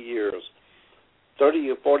many years. 30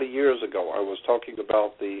 or 40 years ago, I was talking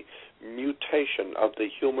about the mutation of the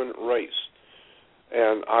human race.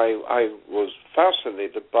 And I was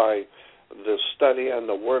fascinated by the study and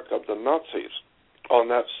the work of the Nazis on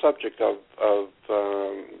that subject of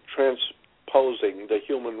transposing the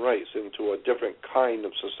human race into a different kind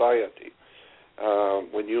of society.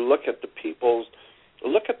 When you look at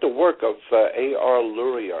look at the work of A.R.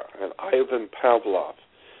 Luria and Ivan Pavlov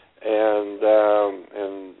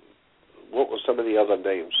and what were some of the other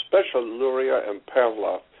names, especially Luria and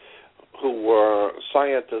Pavlov, who were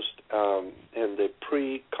scientists in the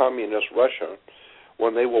pre-communist Russia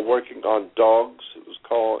when they were working on dogs. It was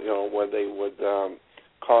called, where they would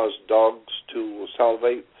cause dogs to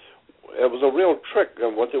salivate. It was a real trick,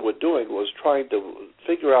 and what they were doing was trying to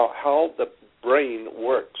figure out how the brain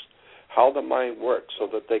works, how the mind works, so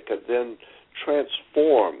that they could then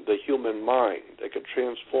transform the human mind. They could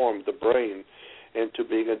transform the brain into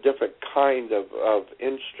being a different kind of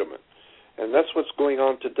instrument. And that's what's going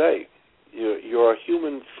on today. Your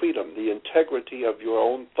human freedom, the integrity of your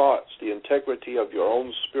own thoughts, the integrity of your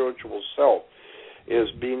own spiritual self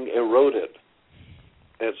is being eroded.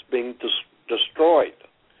 It's being destroyed.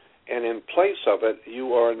 And in place of it,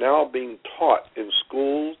 you are now being taught in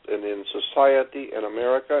schools and in society in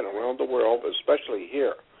America and around the world, especially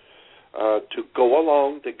here, to go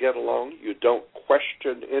along, to get along. You don't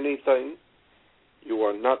question anything. You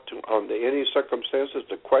are not under any circumstances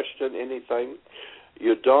to question anything.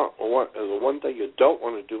 You don't want. The one thing you don't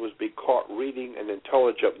want to do is be caught reading an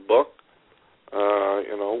intelligent book.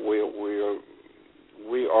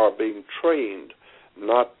 We are being trained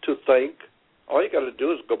not to think. All you got to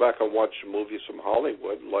do is go back and watch movies from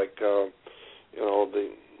Hollywood, like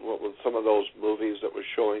what were some of those movies that were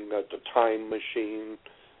showing that the Time Machine.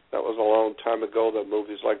 That was a long time ago. The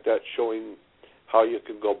movies like that showing how you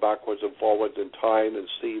can go backwards and forwards in time and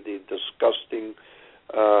see the disgusting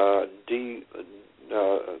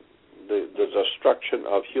the destruction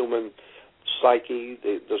of human psyche,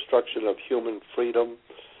 the destruction of human freedom.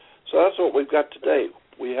 So that's what we've got today.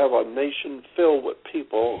 We have a nation filled with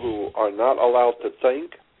people who are not allowed to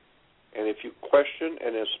think, and if you question,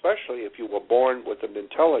 and especially if you were born with an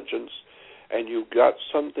intelligence and you got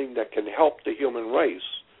something that can help the human race,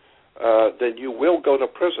 then you will go to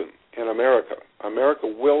prison in America. America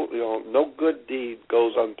will, no good deed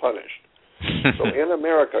goes unpunished. So in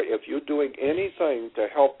America, if you're doing anything to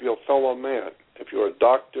help your fellow man, if you're a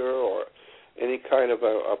doctor or any kind of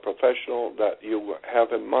a professional that you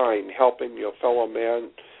have in mind helping your fellow man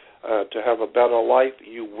to have a better life,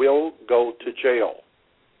 you will go to jail.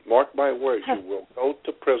 Mark my words, you will go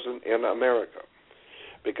to prison in America.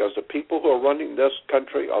 Because the people who are running this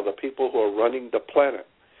country are the people who are running the planet.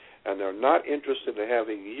 And they're not interested in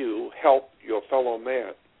having you help your fellow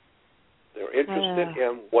man. They're interested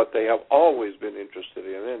in what they have always been interested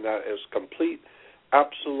in, and that is complete,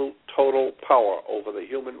 absolute, total power over the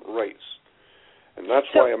human race. And that's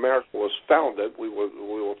why America was founded. We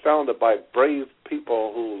were founded by brave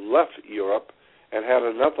people who left Europe and had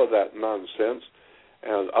enough of that nonsense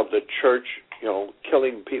and of the church,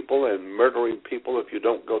 killing people and murdering people if you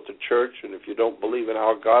don't go to church, and if you don't believe in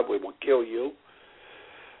our God, we will kill you.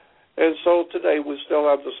 And so today we still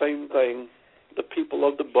have the same thing. The people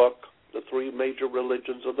of the book, the three major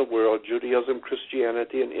religions of the world, Judaism,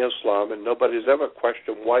 Christianity, and Islam, and nobody's ever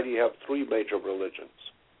questioned why do you have three major religions.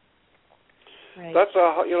 Right. That's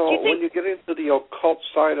when you get into the occult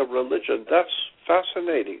side of religion, that's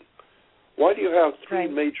fascinating. Why do you have three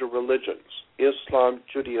major religions? Islam,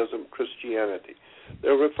 Judaism, Christianity.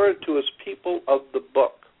 They're referred to as people of the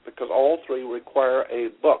book because all three require a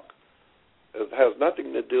book. It has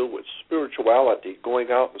nothing to do with spirituality,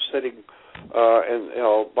 going out and sitting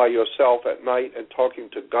by yourself at night and talking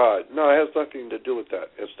to God. No, it has nothing to do with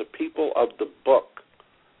that. It's the people of the book.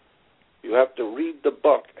 You have to read the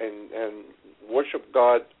book and worship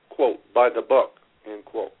God, quote, by the book, end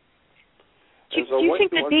quote. Do you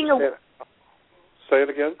think that being Say it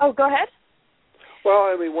again? Oh, go ahead.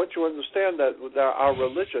 Well, once you understand that our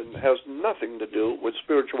religion has nothing to do with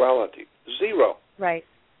spirituality. Zero. Right.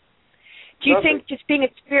 Do you think just being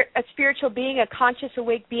a spiritual being, a conscious,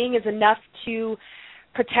 awake being, is enough to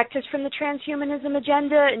protect us from the transhumanism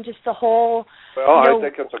agenda and just the whole. Well, I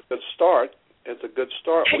think it's a good start. It's a good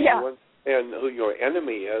start when yeah. you understand who your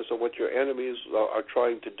enemy is and what your enemies are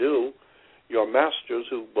trying to do. Your masters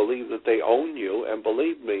who believe that they own you, and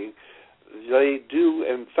believe me, they do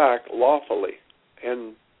in fact lawfully.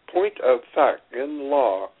 And point of fact, in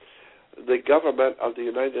law, the government of the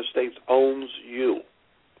United States owns you.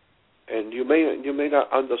 And you may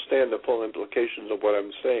not understand the full implications of what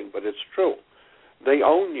I'm saying, but it's true. They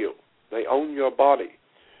own you. They own your body.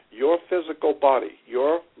 Your physical body,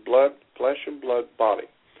 your flesh and blood body,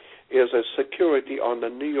 is a security on the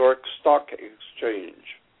New York Stock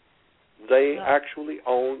Exchange. They actually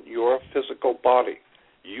own your physical body.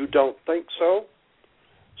 You don't think so?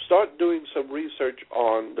 Start doing some research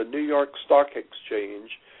on the New York Stock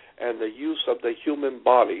Exchange and the use of the human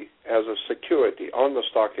body as a security on the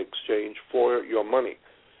stock exchange for your money.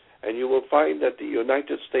 And you will find that the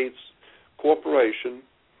United States corporation,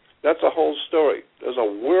 that's a whole story. There's a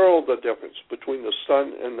world of difference between the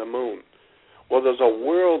sun and the moon. Well, there's a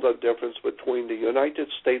world of difference between the United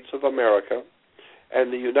States of America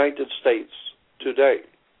and the United States today.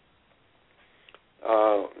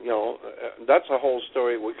 That's a whole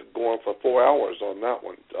story. We could go on for 4 hours on that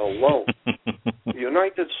one alone. The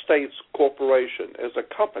United States Corporation is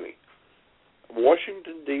a company.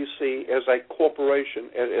 Washington, D.C. is a corporation.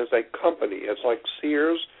 It is a company. It's like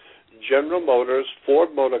Sears, General Motors, Ford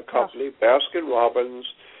Motor Company, Baskin-Robbins,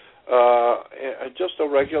 just a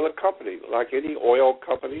regular company, like any oil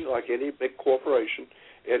company, like any big corporation.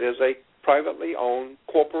 It is a privately owned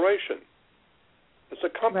corporation. It's a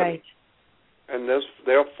company. Right. And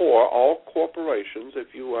therefore, all corporations,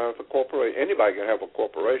 if you have a corporation, anybody can have a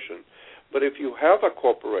corporation, but if you have a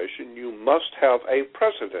corporation, you must have a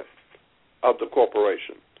president of the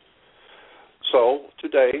corporation. So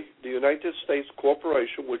today, the United States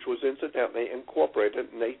Corporation, which was incidentally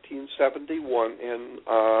incorporated in 1871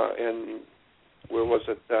 in where was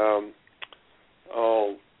it?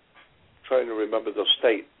 Trying to remember the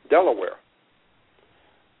state, Delaware.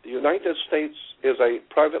 The United States is a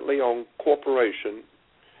privately owned corporation,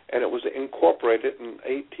 and it was incorporated in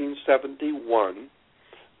 1871.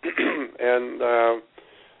 and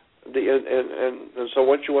so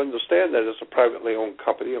once you understand that it's a privately owned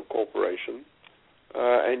company or corporation,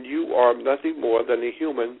 and you are nothing more than a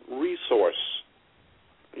human resource,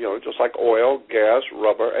 just like oil, gas,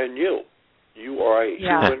 rubber, and you. You are a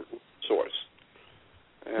human resource.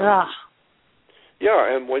 And,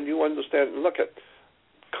 and when you understand, look at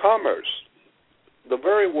commerce, the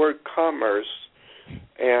very word commerce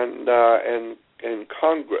and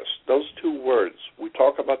Congress, those two words, we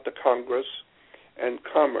talk about the Congress and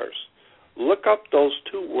commerce. Look up those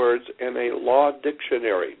two words in a law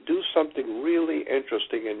dictionary. Do something really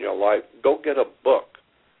interesting in your life. Go get a book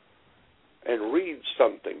and read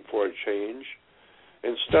something for a change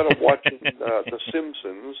instead of watching The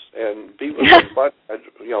Simpsons and Beavis and Butthead.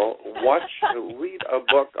 Read a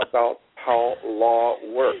book about how law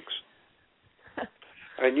works.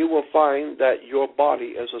 And you will find that your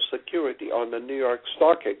body is a security on the New York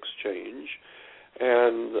Stock Exchange,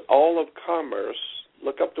 and all of commerce.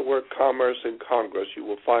 Look up the word commerce in Congress. You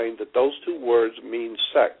will find that those two words mean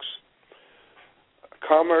sex.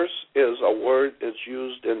 Commerce is a word that's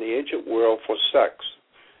used in the ancient world for sex,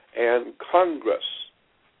 and Congress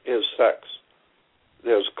is sex.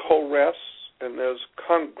 There's co-res and there's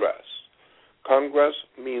congress. Congress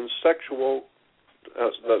means sexual.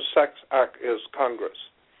 The sex act is Congress.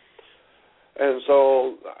 And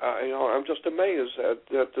so, I'm just amazed at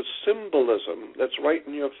the symbolism that's right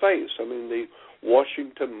in your face. I mean, the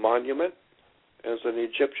Washington Monument is an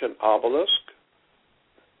Egyptian obelisk.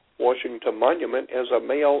 Washington Monument is a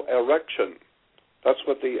male erection. That's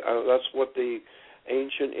what the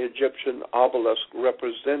ancient Egyptian obelisk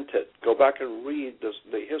represented. Go back and read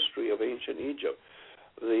the history of ancient Egypt.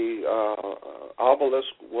 The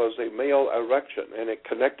obelisk was a male erection, and it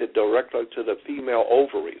connected directly to the female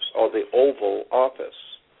ovaries, or the Oval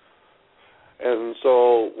Office. And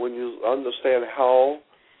so when you understand how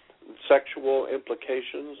sexual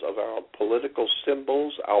implications of our political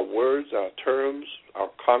symbols, our words, our terms, our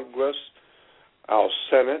Congress, our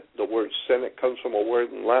Senate, the word Senate comes from a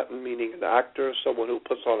word in Latin meaning an actor, someone who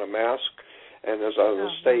puts on a mask and is on the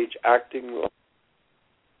stage acting,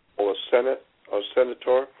 or a Senate, or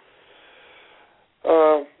senator.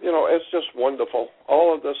 It's just wonderful.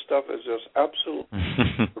 All of this stuff is just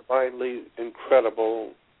absolutely divinely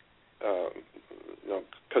incredible,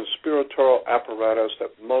 conspiratorial apparatus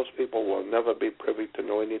that most people will never be privy to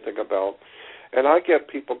know anything about. And I get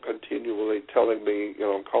people continually telling me,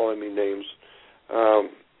 calling me names,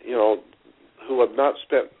 who have not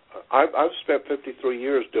spent I've spent 53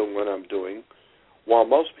 years doing what I'm doing, while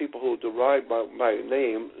most people who derive my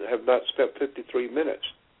name have not spent 53 minutes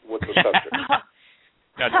with the subject.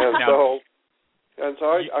 And so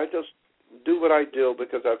I just do what I do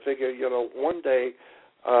because I figure, one day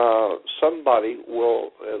somebody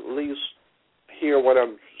will at least hear what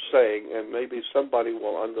I'm saying, and maybe somebody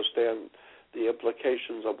will understand the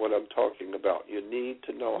implications of what I'm talking about. You need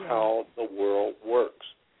to know how the world works.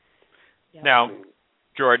 Yeah. Now,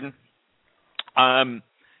 Jordan,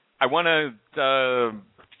 I want to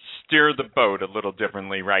steer the boat a little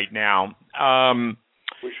differently right now.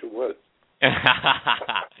 Wish you would.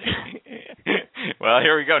 Well,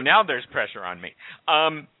 here we go. Now there's pressure on me.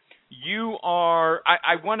 You are.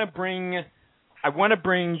 I want to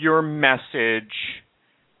bring your message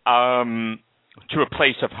to a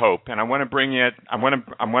place of hope, and I want to bring it. I want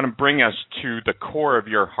to bring us to the core of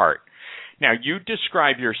your heart. Now, you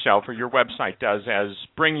describe yourself, or your website does, as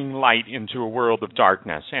bringing light into a world of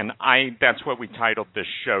darkness, and that's what we titled this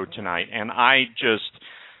show tonight. And I just,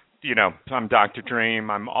 I'm Dr. Dream.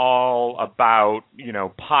 I'm all about,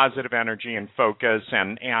 positive energy and focus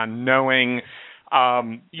and knowing,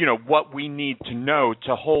 what we need to know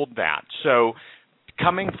to hold that. So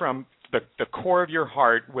coming from the core of your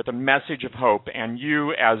heart with a message of hope, and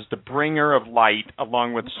you as the bringer of light,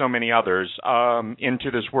 along with so many others,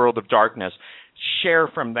 into this world of darkness, share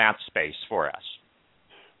from that space for us.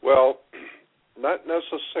 Well, not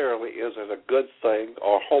necessarily is it a good thing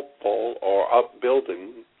or hopeful or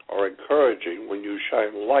upbuilding or encouraging when you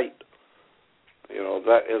shine light.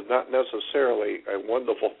 That is not necessarily a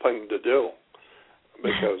wonderful thing to do,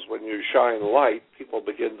 because when you shine light, people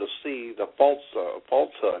begin to see the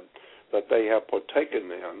falsehood that they have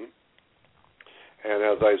partaken in. And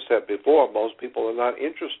as I said before, most people are not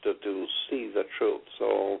interested to see the truth.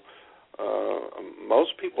 So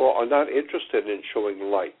most people are not interested in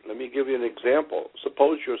showing light. Let me give you an example.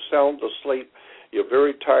 Suppose you're sound asleep, you're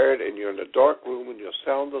very tired, and you're in a dark room, and you're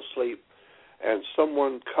sound asleep, and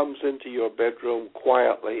someone comes into your bedroom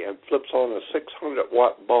quietly and flips on a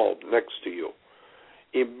 600-watt bulb next to you.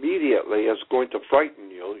 Immediately it's going to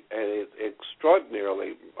frighten you, and it's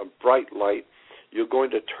extraordinarily bright light. You're going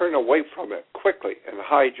to turn away from it quickly and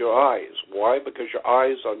hide your eyes. Why? Because your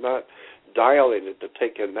eyes are not dilated to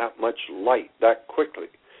take in that much light that quickly.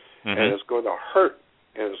 Mm-hmm. And it's going to hurt,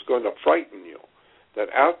 and it's going to frighten you. That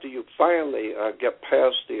after you finally get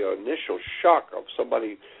past the initial shock of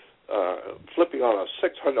somebody flipping on a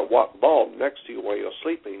 600-watt bulb next to you while you're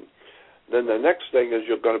sleeping, then the next thing is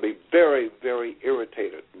you're going to be very, very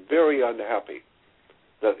irritated, very unhappy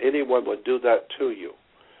that anyone would do that to you.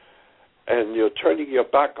 And you're turning your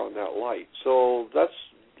back on that light. So that's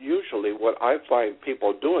usually what I find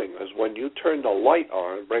people doing, is when you turn the light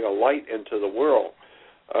on, bring a light into the world,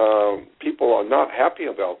 people are not happy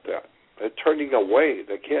about that. They're turning away.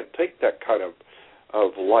 They can't take that kind of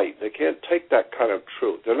light. They can't take that kind of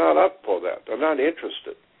truth. They're not up for that. They're not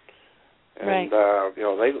interested. And, right.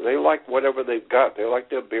 They like whatever they've got. They like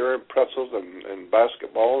their beer and pretzels and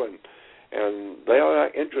basketball, and they are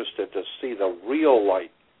not interested to see the real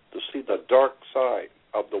light, to see the dark side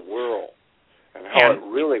of the world and how it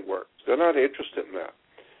really works. They're not interested in that.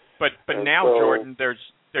 But now, Jordan,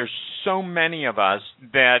 there's so many of us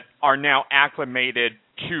that are now acclimated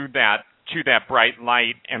to that bright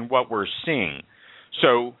light and what we're seeing.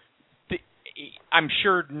 So I'm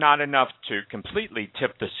sure not enough to completely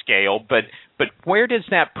tip the scale, but where does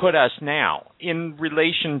that put us now in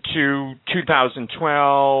relation to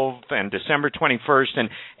 2012 and December 21st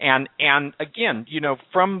and again,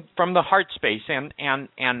 from the heart space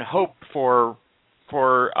and hope for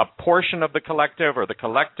a portion of the collective or the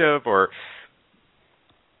collective or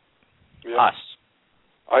us?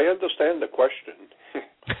 I understand the question.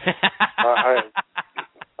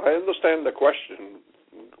 I understand the question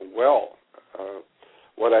well.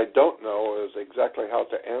 What I don't know is exactly how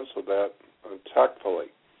to answer that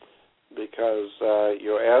tactfully, because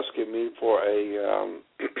you're asking me for a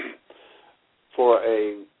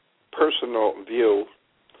personal view,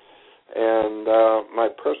 and my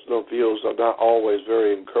personal views are not always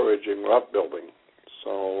very encouraging or upbuilding.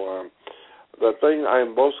 So the thing I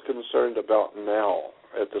am most concerned about now,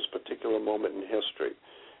 at this particular moment in history,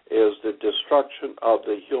 is the destruction of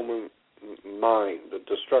the human mind, the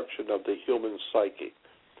destruction of the human psyche,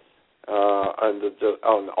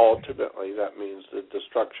 and ultimately that means the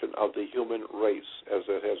destruction of the human race as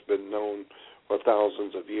it has been known for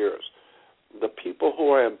thousands of years. The people who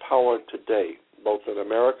are in power today, both in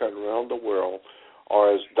America and around the world,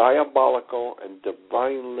 are as diabolical and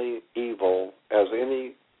divinely evil as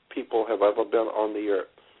any people have ever been on the earth.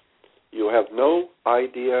 You have no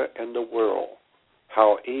idea in the world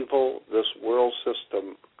how evil this world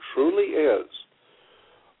system truly is.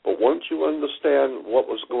 But once you understand what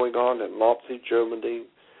was going on in Nazi Germany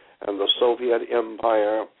and the Soviet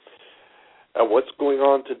Empire, and what's going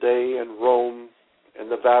on today in Rome and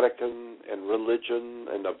the Vatican and religion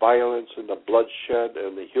and the violence and the bloodshed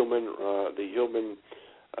and the human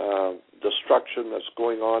destruction that's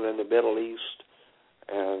going on in the Middle East,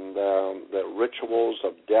 and the rituals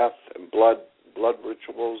of death and blood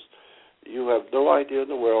rituals, you have no idea in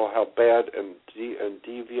the world how bad and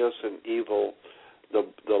devious and evil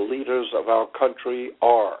the leaders of our country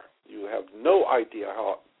are. You have no idea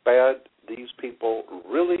how bad these people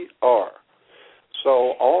really are.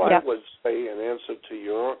 So all I would say in answer to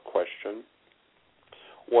your question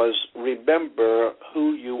was, remember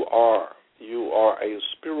who you are. You are a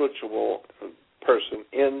spiritual person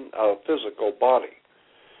in a physical body.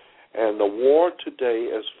 And the war today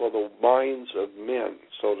is for the minds of men,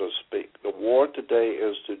 so to speak. The war today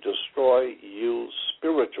is to destroy you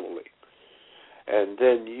spiritually, and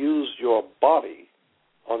then use your body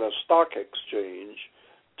on a stock exchange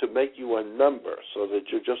to make you a number, so that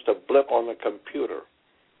you're just a blip on the computer.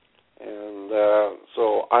 And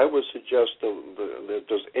so I would suggest that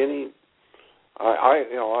there's any.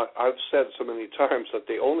 I've said so many times that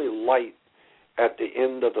the only light at the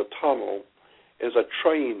end of the tunnel is a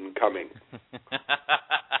train coming.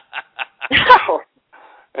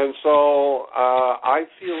 And so I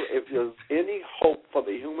feel if there's any hope for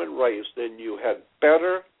the human race, then you had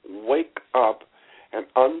better wake up and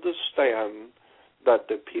understand that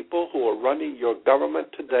the people who are running your government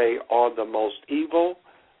today are the most evil,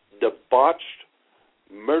 debauched,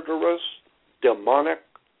 murderous, demonic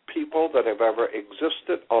people that have ever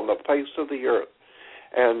existed on the face of the earth.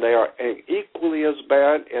 And they are equally as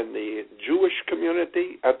bad in the Jewish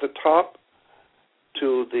community at the top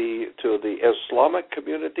to the Islamic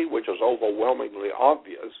community, which is overwhelmingly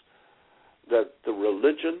obvious that the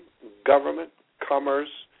religion, government, commerce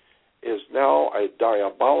is now a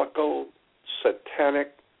diabolical,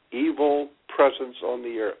 satanic, evil presence on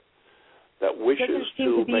the earth that wishes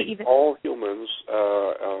to make all humans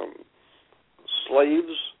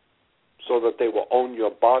slaves, so that they will own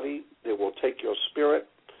your body, they will take your spirit,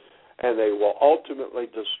 and they will ultimately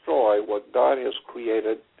destroy what God has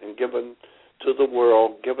created and given to the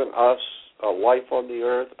world, given us a life on the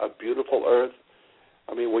earth, a beautiful earth.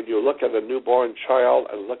 I mean, when you look at a newborn child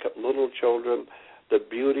and look at little children, the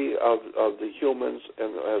beauty of the humans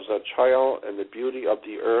and as a child and the beauty of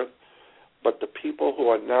the earth, but the people who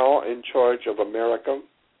are now in charge of America,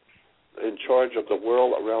 in charge of the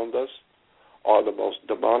world around us, are the most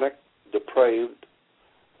demonic, depraved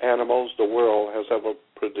animals the world has ever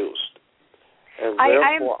produced. And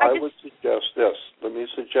therefore, I would suggest this. Let me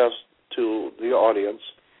suggest to the audience,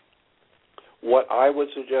 what I would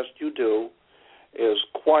suggest you do is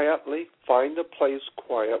quietly find a place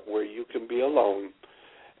quiet where you can be alone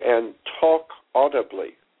and talk audibly.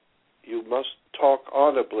 You must talk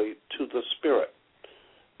audibly to the Spirit,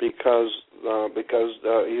 because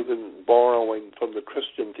even borrowing from the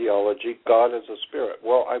Christian theology, God is a spirit.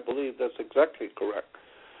 Well, I believe that's exactly correct,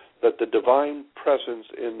 that the divine presence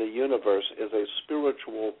in the universe is a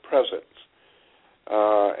spiritual presence.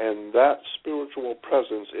 And that spiritual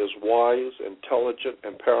presence is wise, intelligent,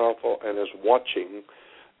 and powerful, and is watching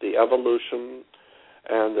the evolution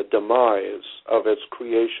and the demise of its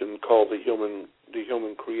creation called the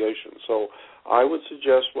human creation. So I would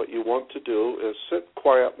suggest what you want to do is sit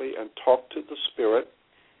quietly and talk to the Spirit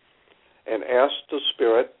and ask the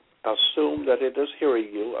Spirit, assume that it is hearing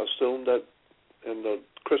you, assume that in the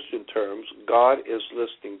Christian terms, God is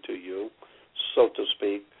listening to you, so to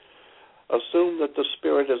speak. Assume that the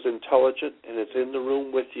Spirit is intelligent and it's in the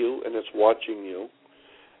room with you and it's watching you.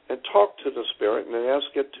 And talk to the Spirit and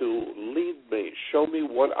ask it to lead me, show me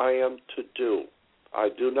what I am to do. I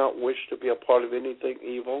do not wish to be a part of anything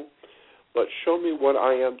evil, but show me what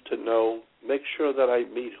I am to know. Make sure that I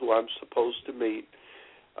meet who I'm supposed to meet.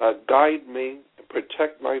 Guide me,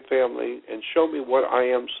 protect my family, and show me what I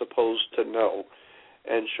am supposed to know.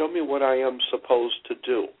 And show me what I am supposed to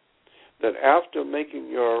do. That after making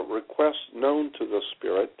your request known to the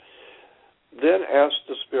Spirit, then ask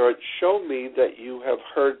the Spirit, show me that you have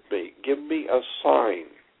heard me. Give me a sign,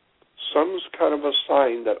 some kind of a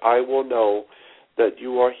sign that I will know that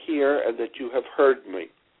you are here and that you have heard me.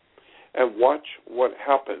 And watch what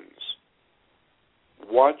happens.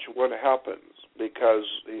 Watch what happens, because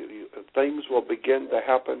things will begin to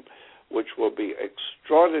happen which will be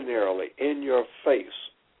extraordinarily in your face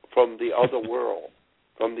from the other world,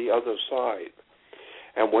 from the other side.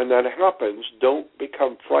 And when that happens, don't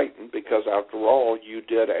become frightened, because after all, you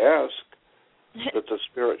did ask. that the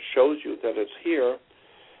Spirit shows you that it's here.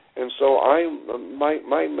 And so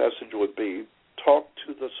my message would be, talk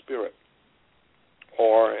to the Spirit.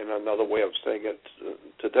 Or, in another way of saying it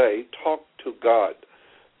today, talk to God.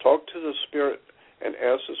 Talk to the Spirit and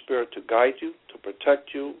ask the Spirit to guide you, to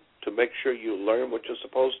protect you, to make sure you learn what you're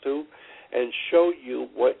supposed to, and show you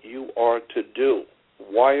what you are to do.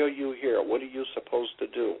 Why are you here? What are you supposed to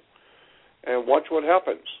do? And watch what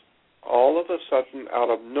happens. All of a sudden, out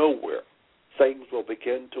of nowhere, things will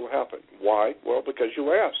begin to happen. Why? Well, because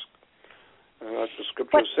you ask. As the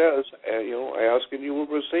Scripture says, ask and you will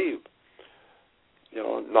receive.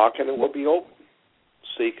 Knock and it will be open.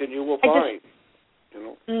 Seek and you will find.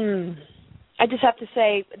 I just have to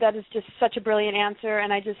say that is just such a brilliant answer,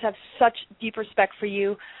 and I just have such deep respect for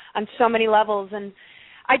you on so many levels. And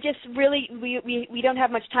I just really, we don't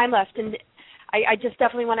have much time left, and I just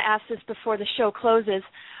definitely want to ask this before the show closes.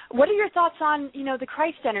 What are your thoughts on, the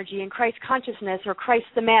Christ energy and Christ consciousness, or Christ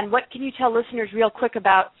the man? What can you tell listeners real quick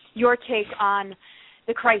about your take on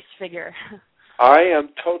the Christ figure? I am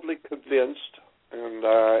totally convinced. And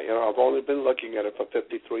I've only been looking at it for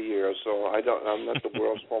 53 years, so I'm not the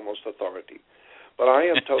world's foremost authority. But I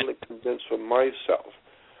am totally convinced for myself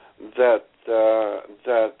that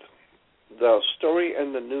the story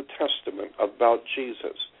in the New Testament about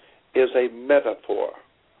Jesus is a metaphor.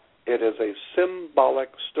 It is a symbolic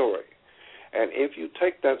story. And if you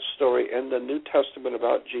take that story in the New Testament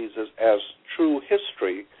about Jesus as true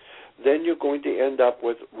history, then you're going to end up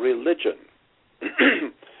with religion.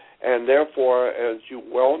 And therefore, as you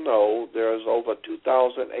well know, there's over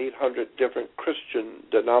 2,800 different Christian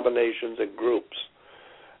denominations and groups.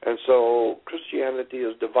 And so Christianity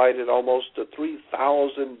is divided almost to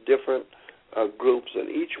 3,000 different groups,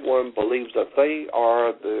 and each one believes that they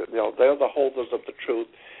are they're the holders of the truth,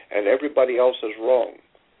 and everybody else is wrong.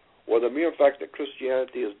 Well, the mere fact that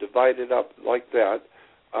Christianity is divided up like that,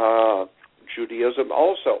 Judaism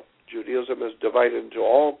also. Judaism is divided into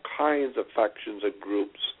all kinds of factions and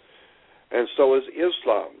groups. And so is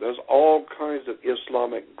Islam. There's all kinds of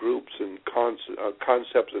Islamic groups and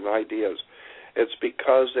concepts and ideas. It's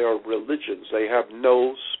because they are religions. They have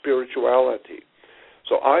no spirituality.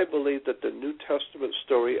 So I believe that the New Testament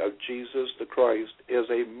story of Jesus the Christ is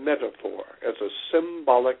a metaphor. It's a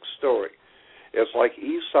symbolic story. It's like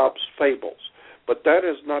Aesop's fables. But that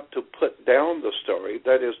is not to put down the story.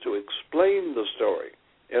 That is to explain the story.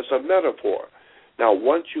 It's a metaphor. Now,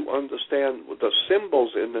 once you understand the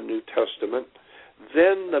symbols in the New Testament,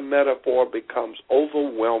 then the metaphor becomes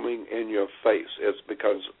overwhelming in your face. It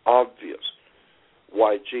becomes obvious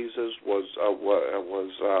why Jesus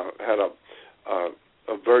had a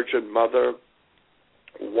virgin mother,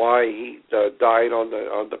 why he died on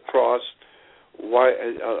the cross, why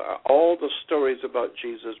all the stories about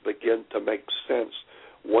Jesus begin to make sense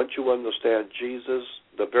once you understand Jesus,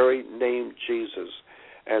 the very name Jesus,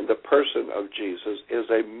 and the person of Jesus is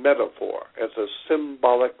a metaphor. It's a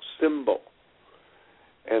symbolic symbol.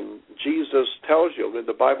 And Jesus tells you, and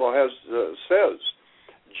the Bible says,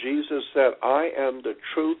 Jesus said, I am the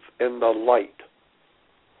truth and the light.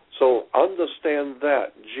 So understand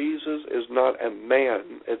that. Jesus is not a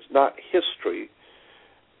man. It's not history.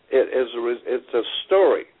 It's a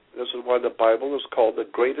story. This is why the Bible is called the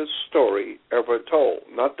greatest story ever told,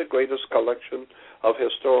 not the greatest collection of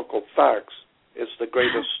historical facts. It's the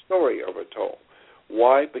greatest story ever told.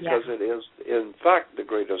 Why? Because it is, in fact, the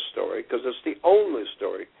greatest story, because it's the only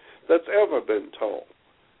story that's ever been told.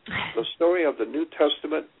 The story of the New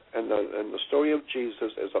Testament and the story of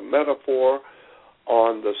Jesus is a metaphor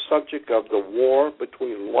on the subject of the war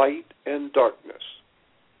between light and darkness.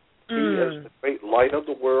 He is the great light of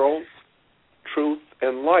the world, truth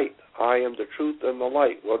and light. I am the truth and the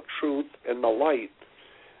light. Well, truth and the light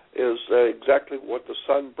is exactly what the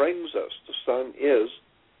sun brings us. The sun is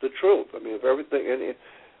the truth. I mean, if everything, and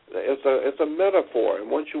it's a metaphor.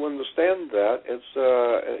 And once you understand that,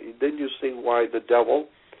 then you see why the devil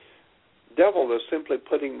is simply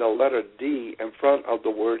putting the letter D in front of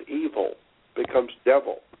the word evil, becomes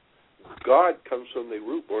devil. God comes from the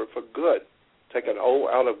root word for good. Take an O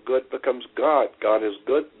out of good, becomes God. God is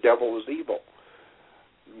good, devil is evil.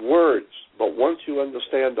 Words, but once you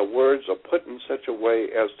understand the words are put in such a way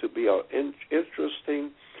as to be an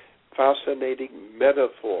interesting, fascinating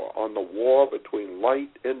metaphor on the war between light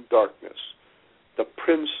and darkness. The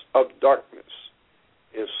prince of darkness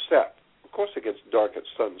is set. Of course it gets dark at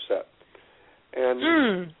sunset.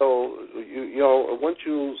 And so, once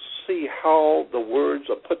you see how the words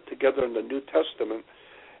are put together in the New Testament,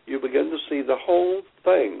 you begin to see the whole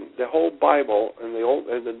thing, the whole Bible and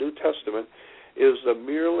the New Testament is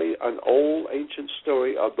merely an old ancient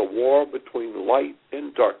story of the war between light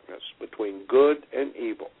and darkness, between good and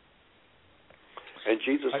evil. And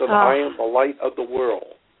Jesus said, I am the light of the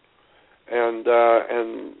world. And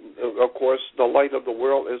of course, the light of the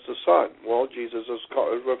world is the sun. Well, Jesus is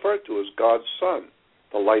referred to as God's Son,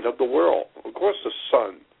 the light of the world. Of course, the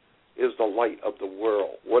sun is the light of the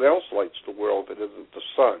world. What else lights the world if it isn't the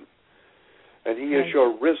sun? And he is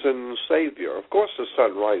your risen Savior. Of course, the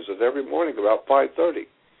sun rises every morning about 5:30.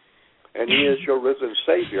 And he is your risen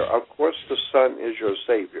Savior. Of course, the sun is your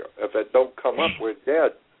Savior. If it don't come up, we're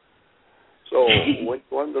dead. So when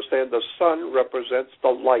you understand, the sun represents the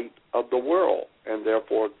light of the world, and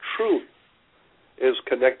therefore truth is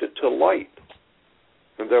connected to light.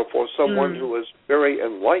 And therefore someone who is very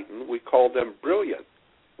enlightened, we call them brilliant,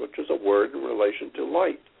 which is a word in relation to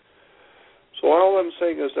light. So all I'm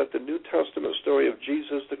saying is that the New Testament story of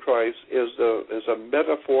Jesus the Christ is a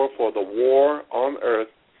metaphor for the war on earth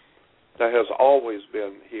that has always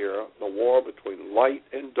been here, the war between light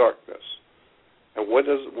and darkness. And what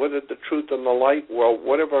is the truth and the light? Well,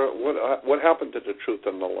 what happened to the truth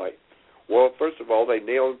and the light? Well, first of all, they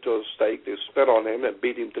nailed him to a stake, they spit on him and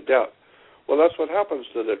beat him to death. Well, that's what happens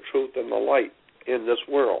to the truth and the light in this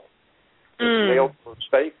world. It's nailed to a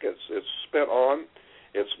stake, it's spit on,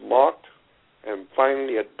 it's mocked, and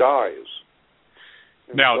finally it dies.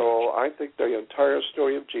 And so I think the entire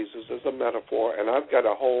story of Jesus is a metaphor, and I've got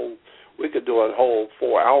we could do a whole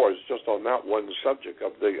 4 hours just on that one subject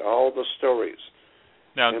of all the stories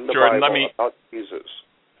in the Jordan, Bible about Jesus.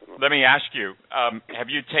 Let me ask you, have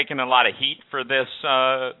you taken a lot of heat for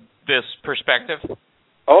this perspective?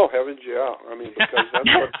 Oh, heavens, yeah. I mean, because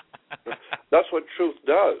that's what truth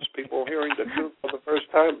does. People hearing the truth for the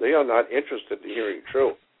first time, they are not interested in hearing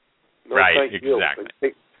truth. No, right, thank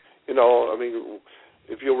exactly. You. I mean,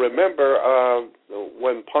 if you remember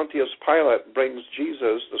when Pontius Pilate brings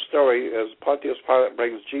Jesus, the story is Pontius Pilate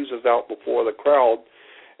brings Jesus out before the crowd,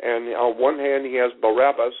 and on one hand he has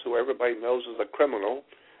Barabbas, who everybody knows is a criminal,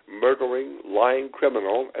 murdering, lying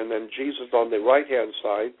criminal, and then Jesus on the right-hand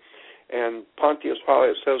side. And Pontius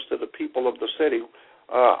Pilate says to the people of the city,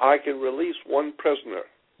 I can release one prisoner.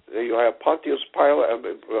 You have Pontius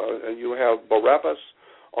Pilate, and you have Barabbas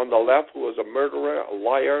on the left, who is a murderer, a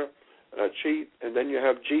liar, a cheat, and then you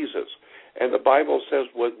have Jesus. And the Bible says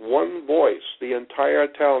with one voice, the entire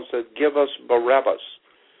town said, give us Barabbas.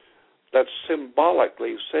 That's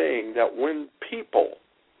symbolically saying that when people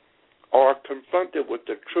are confronted with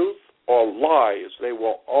the truth or lies, they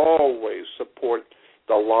will always support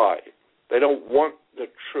the lie. They don't want the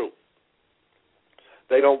truth.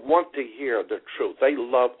 They don't want to hear the truth. They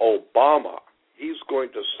love Obama. He's going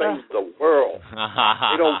to save the world.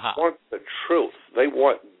 They don't want the truth. They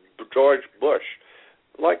want George Bush.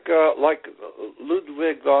 Like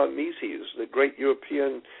Ludwig von Mises, the great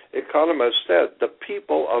European economist, said, the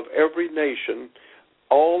people of every nation,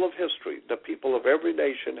 all of history, the people of every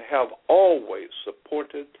nation have always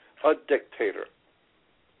supported a dictator.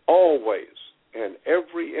 Always. In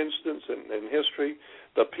every instance in history,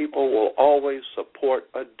 the people will always support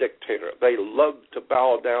a dictator. They love to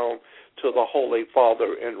bow down to the Holy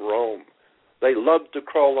Father in Rome. They love to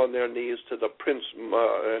crawl on their knees to the Prince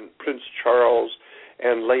Charles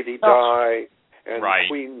and Lady Di and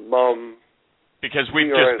Queen Mum. Because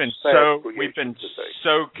we've been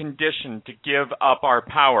so conditioned to give up our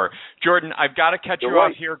power. Jordan, I've got to cut you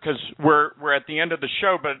off here because we're at the end of the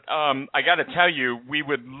show, but I got to tell you, we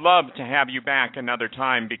would love to have you back another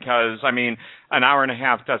time because, I mean, an hour and a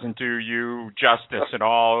half doesn't do you justice at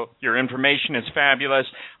all. Your information is fabulous.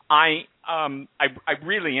 I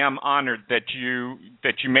really am honored that you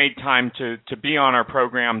made time to be on our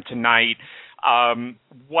program tonight.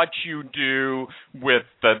 What you do with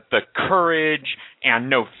the courage and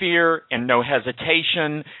no fear and no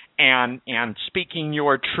hesitation and speaking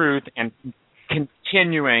your truth and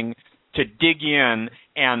continuing to dig in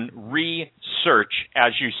and research,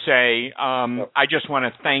 as you say. I just want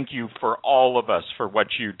to thank you for all of us for what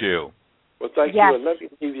you do. Well, thank you, and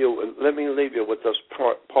let me leave you with this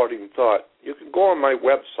parting thought. You can go on my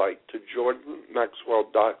website to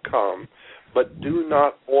jordanmaxwell.com, but do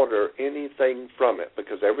not order anything from it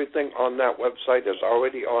because everything on that website is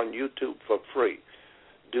already on YouTube for free.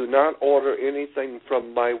 Do not order anything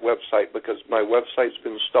from my website because my website's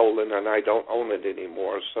been stolen and I don't own it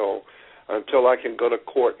anymore. So until I can go to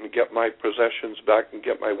court and get my possessions back and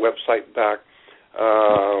get my website back,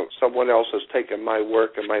 someone else has taken my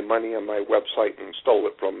work and my money and my website and stole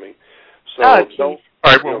it from me. So all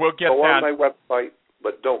right, well, we'll get go that. on my website,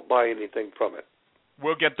 but don't buy anything from it.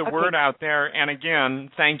 We'll get the word out there. And again,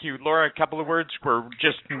 thank you. Laura, a couple of words. We're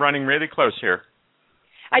just running really close here.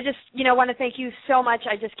 I just, want to thank you so much.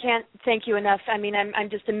 I just can't thank you enough. I mean, I'm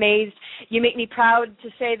just amazed. You make me proud to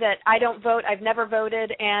say that I don't vote. I've never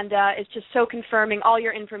voted, and it's just so confirming all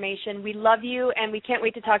your information. We love you, and we can't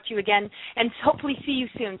wait to talk to you again, and hopefully see you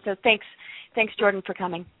soon. So thanks, Jordan, for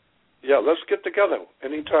coming. Yeah, let's get together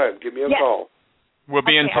anytime. Give me a call. We'll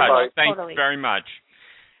be in touch. Bye. Thanks very much.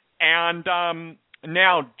 And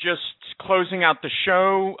now, just closing out the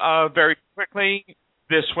show very quickly.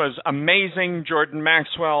 This was amazing, Jordan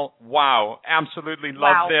Maxwell. Wow, absolutely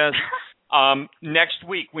love this. Next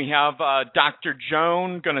week, we have Dr.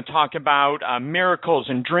 Joan going to talk about miracles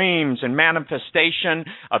and dreams and manifestation,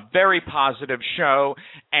 a very positive show,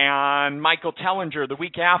 and Michael Tellinger the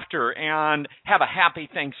week after. And have a happy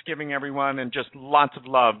Thanksgiving, everyone, and just lots of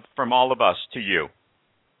love from all of us to you.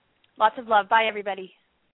 Lots of love. Bye, everybody.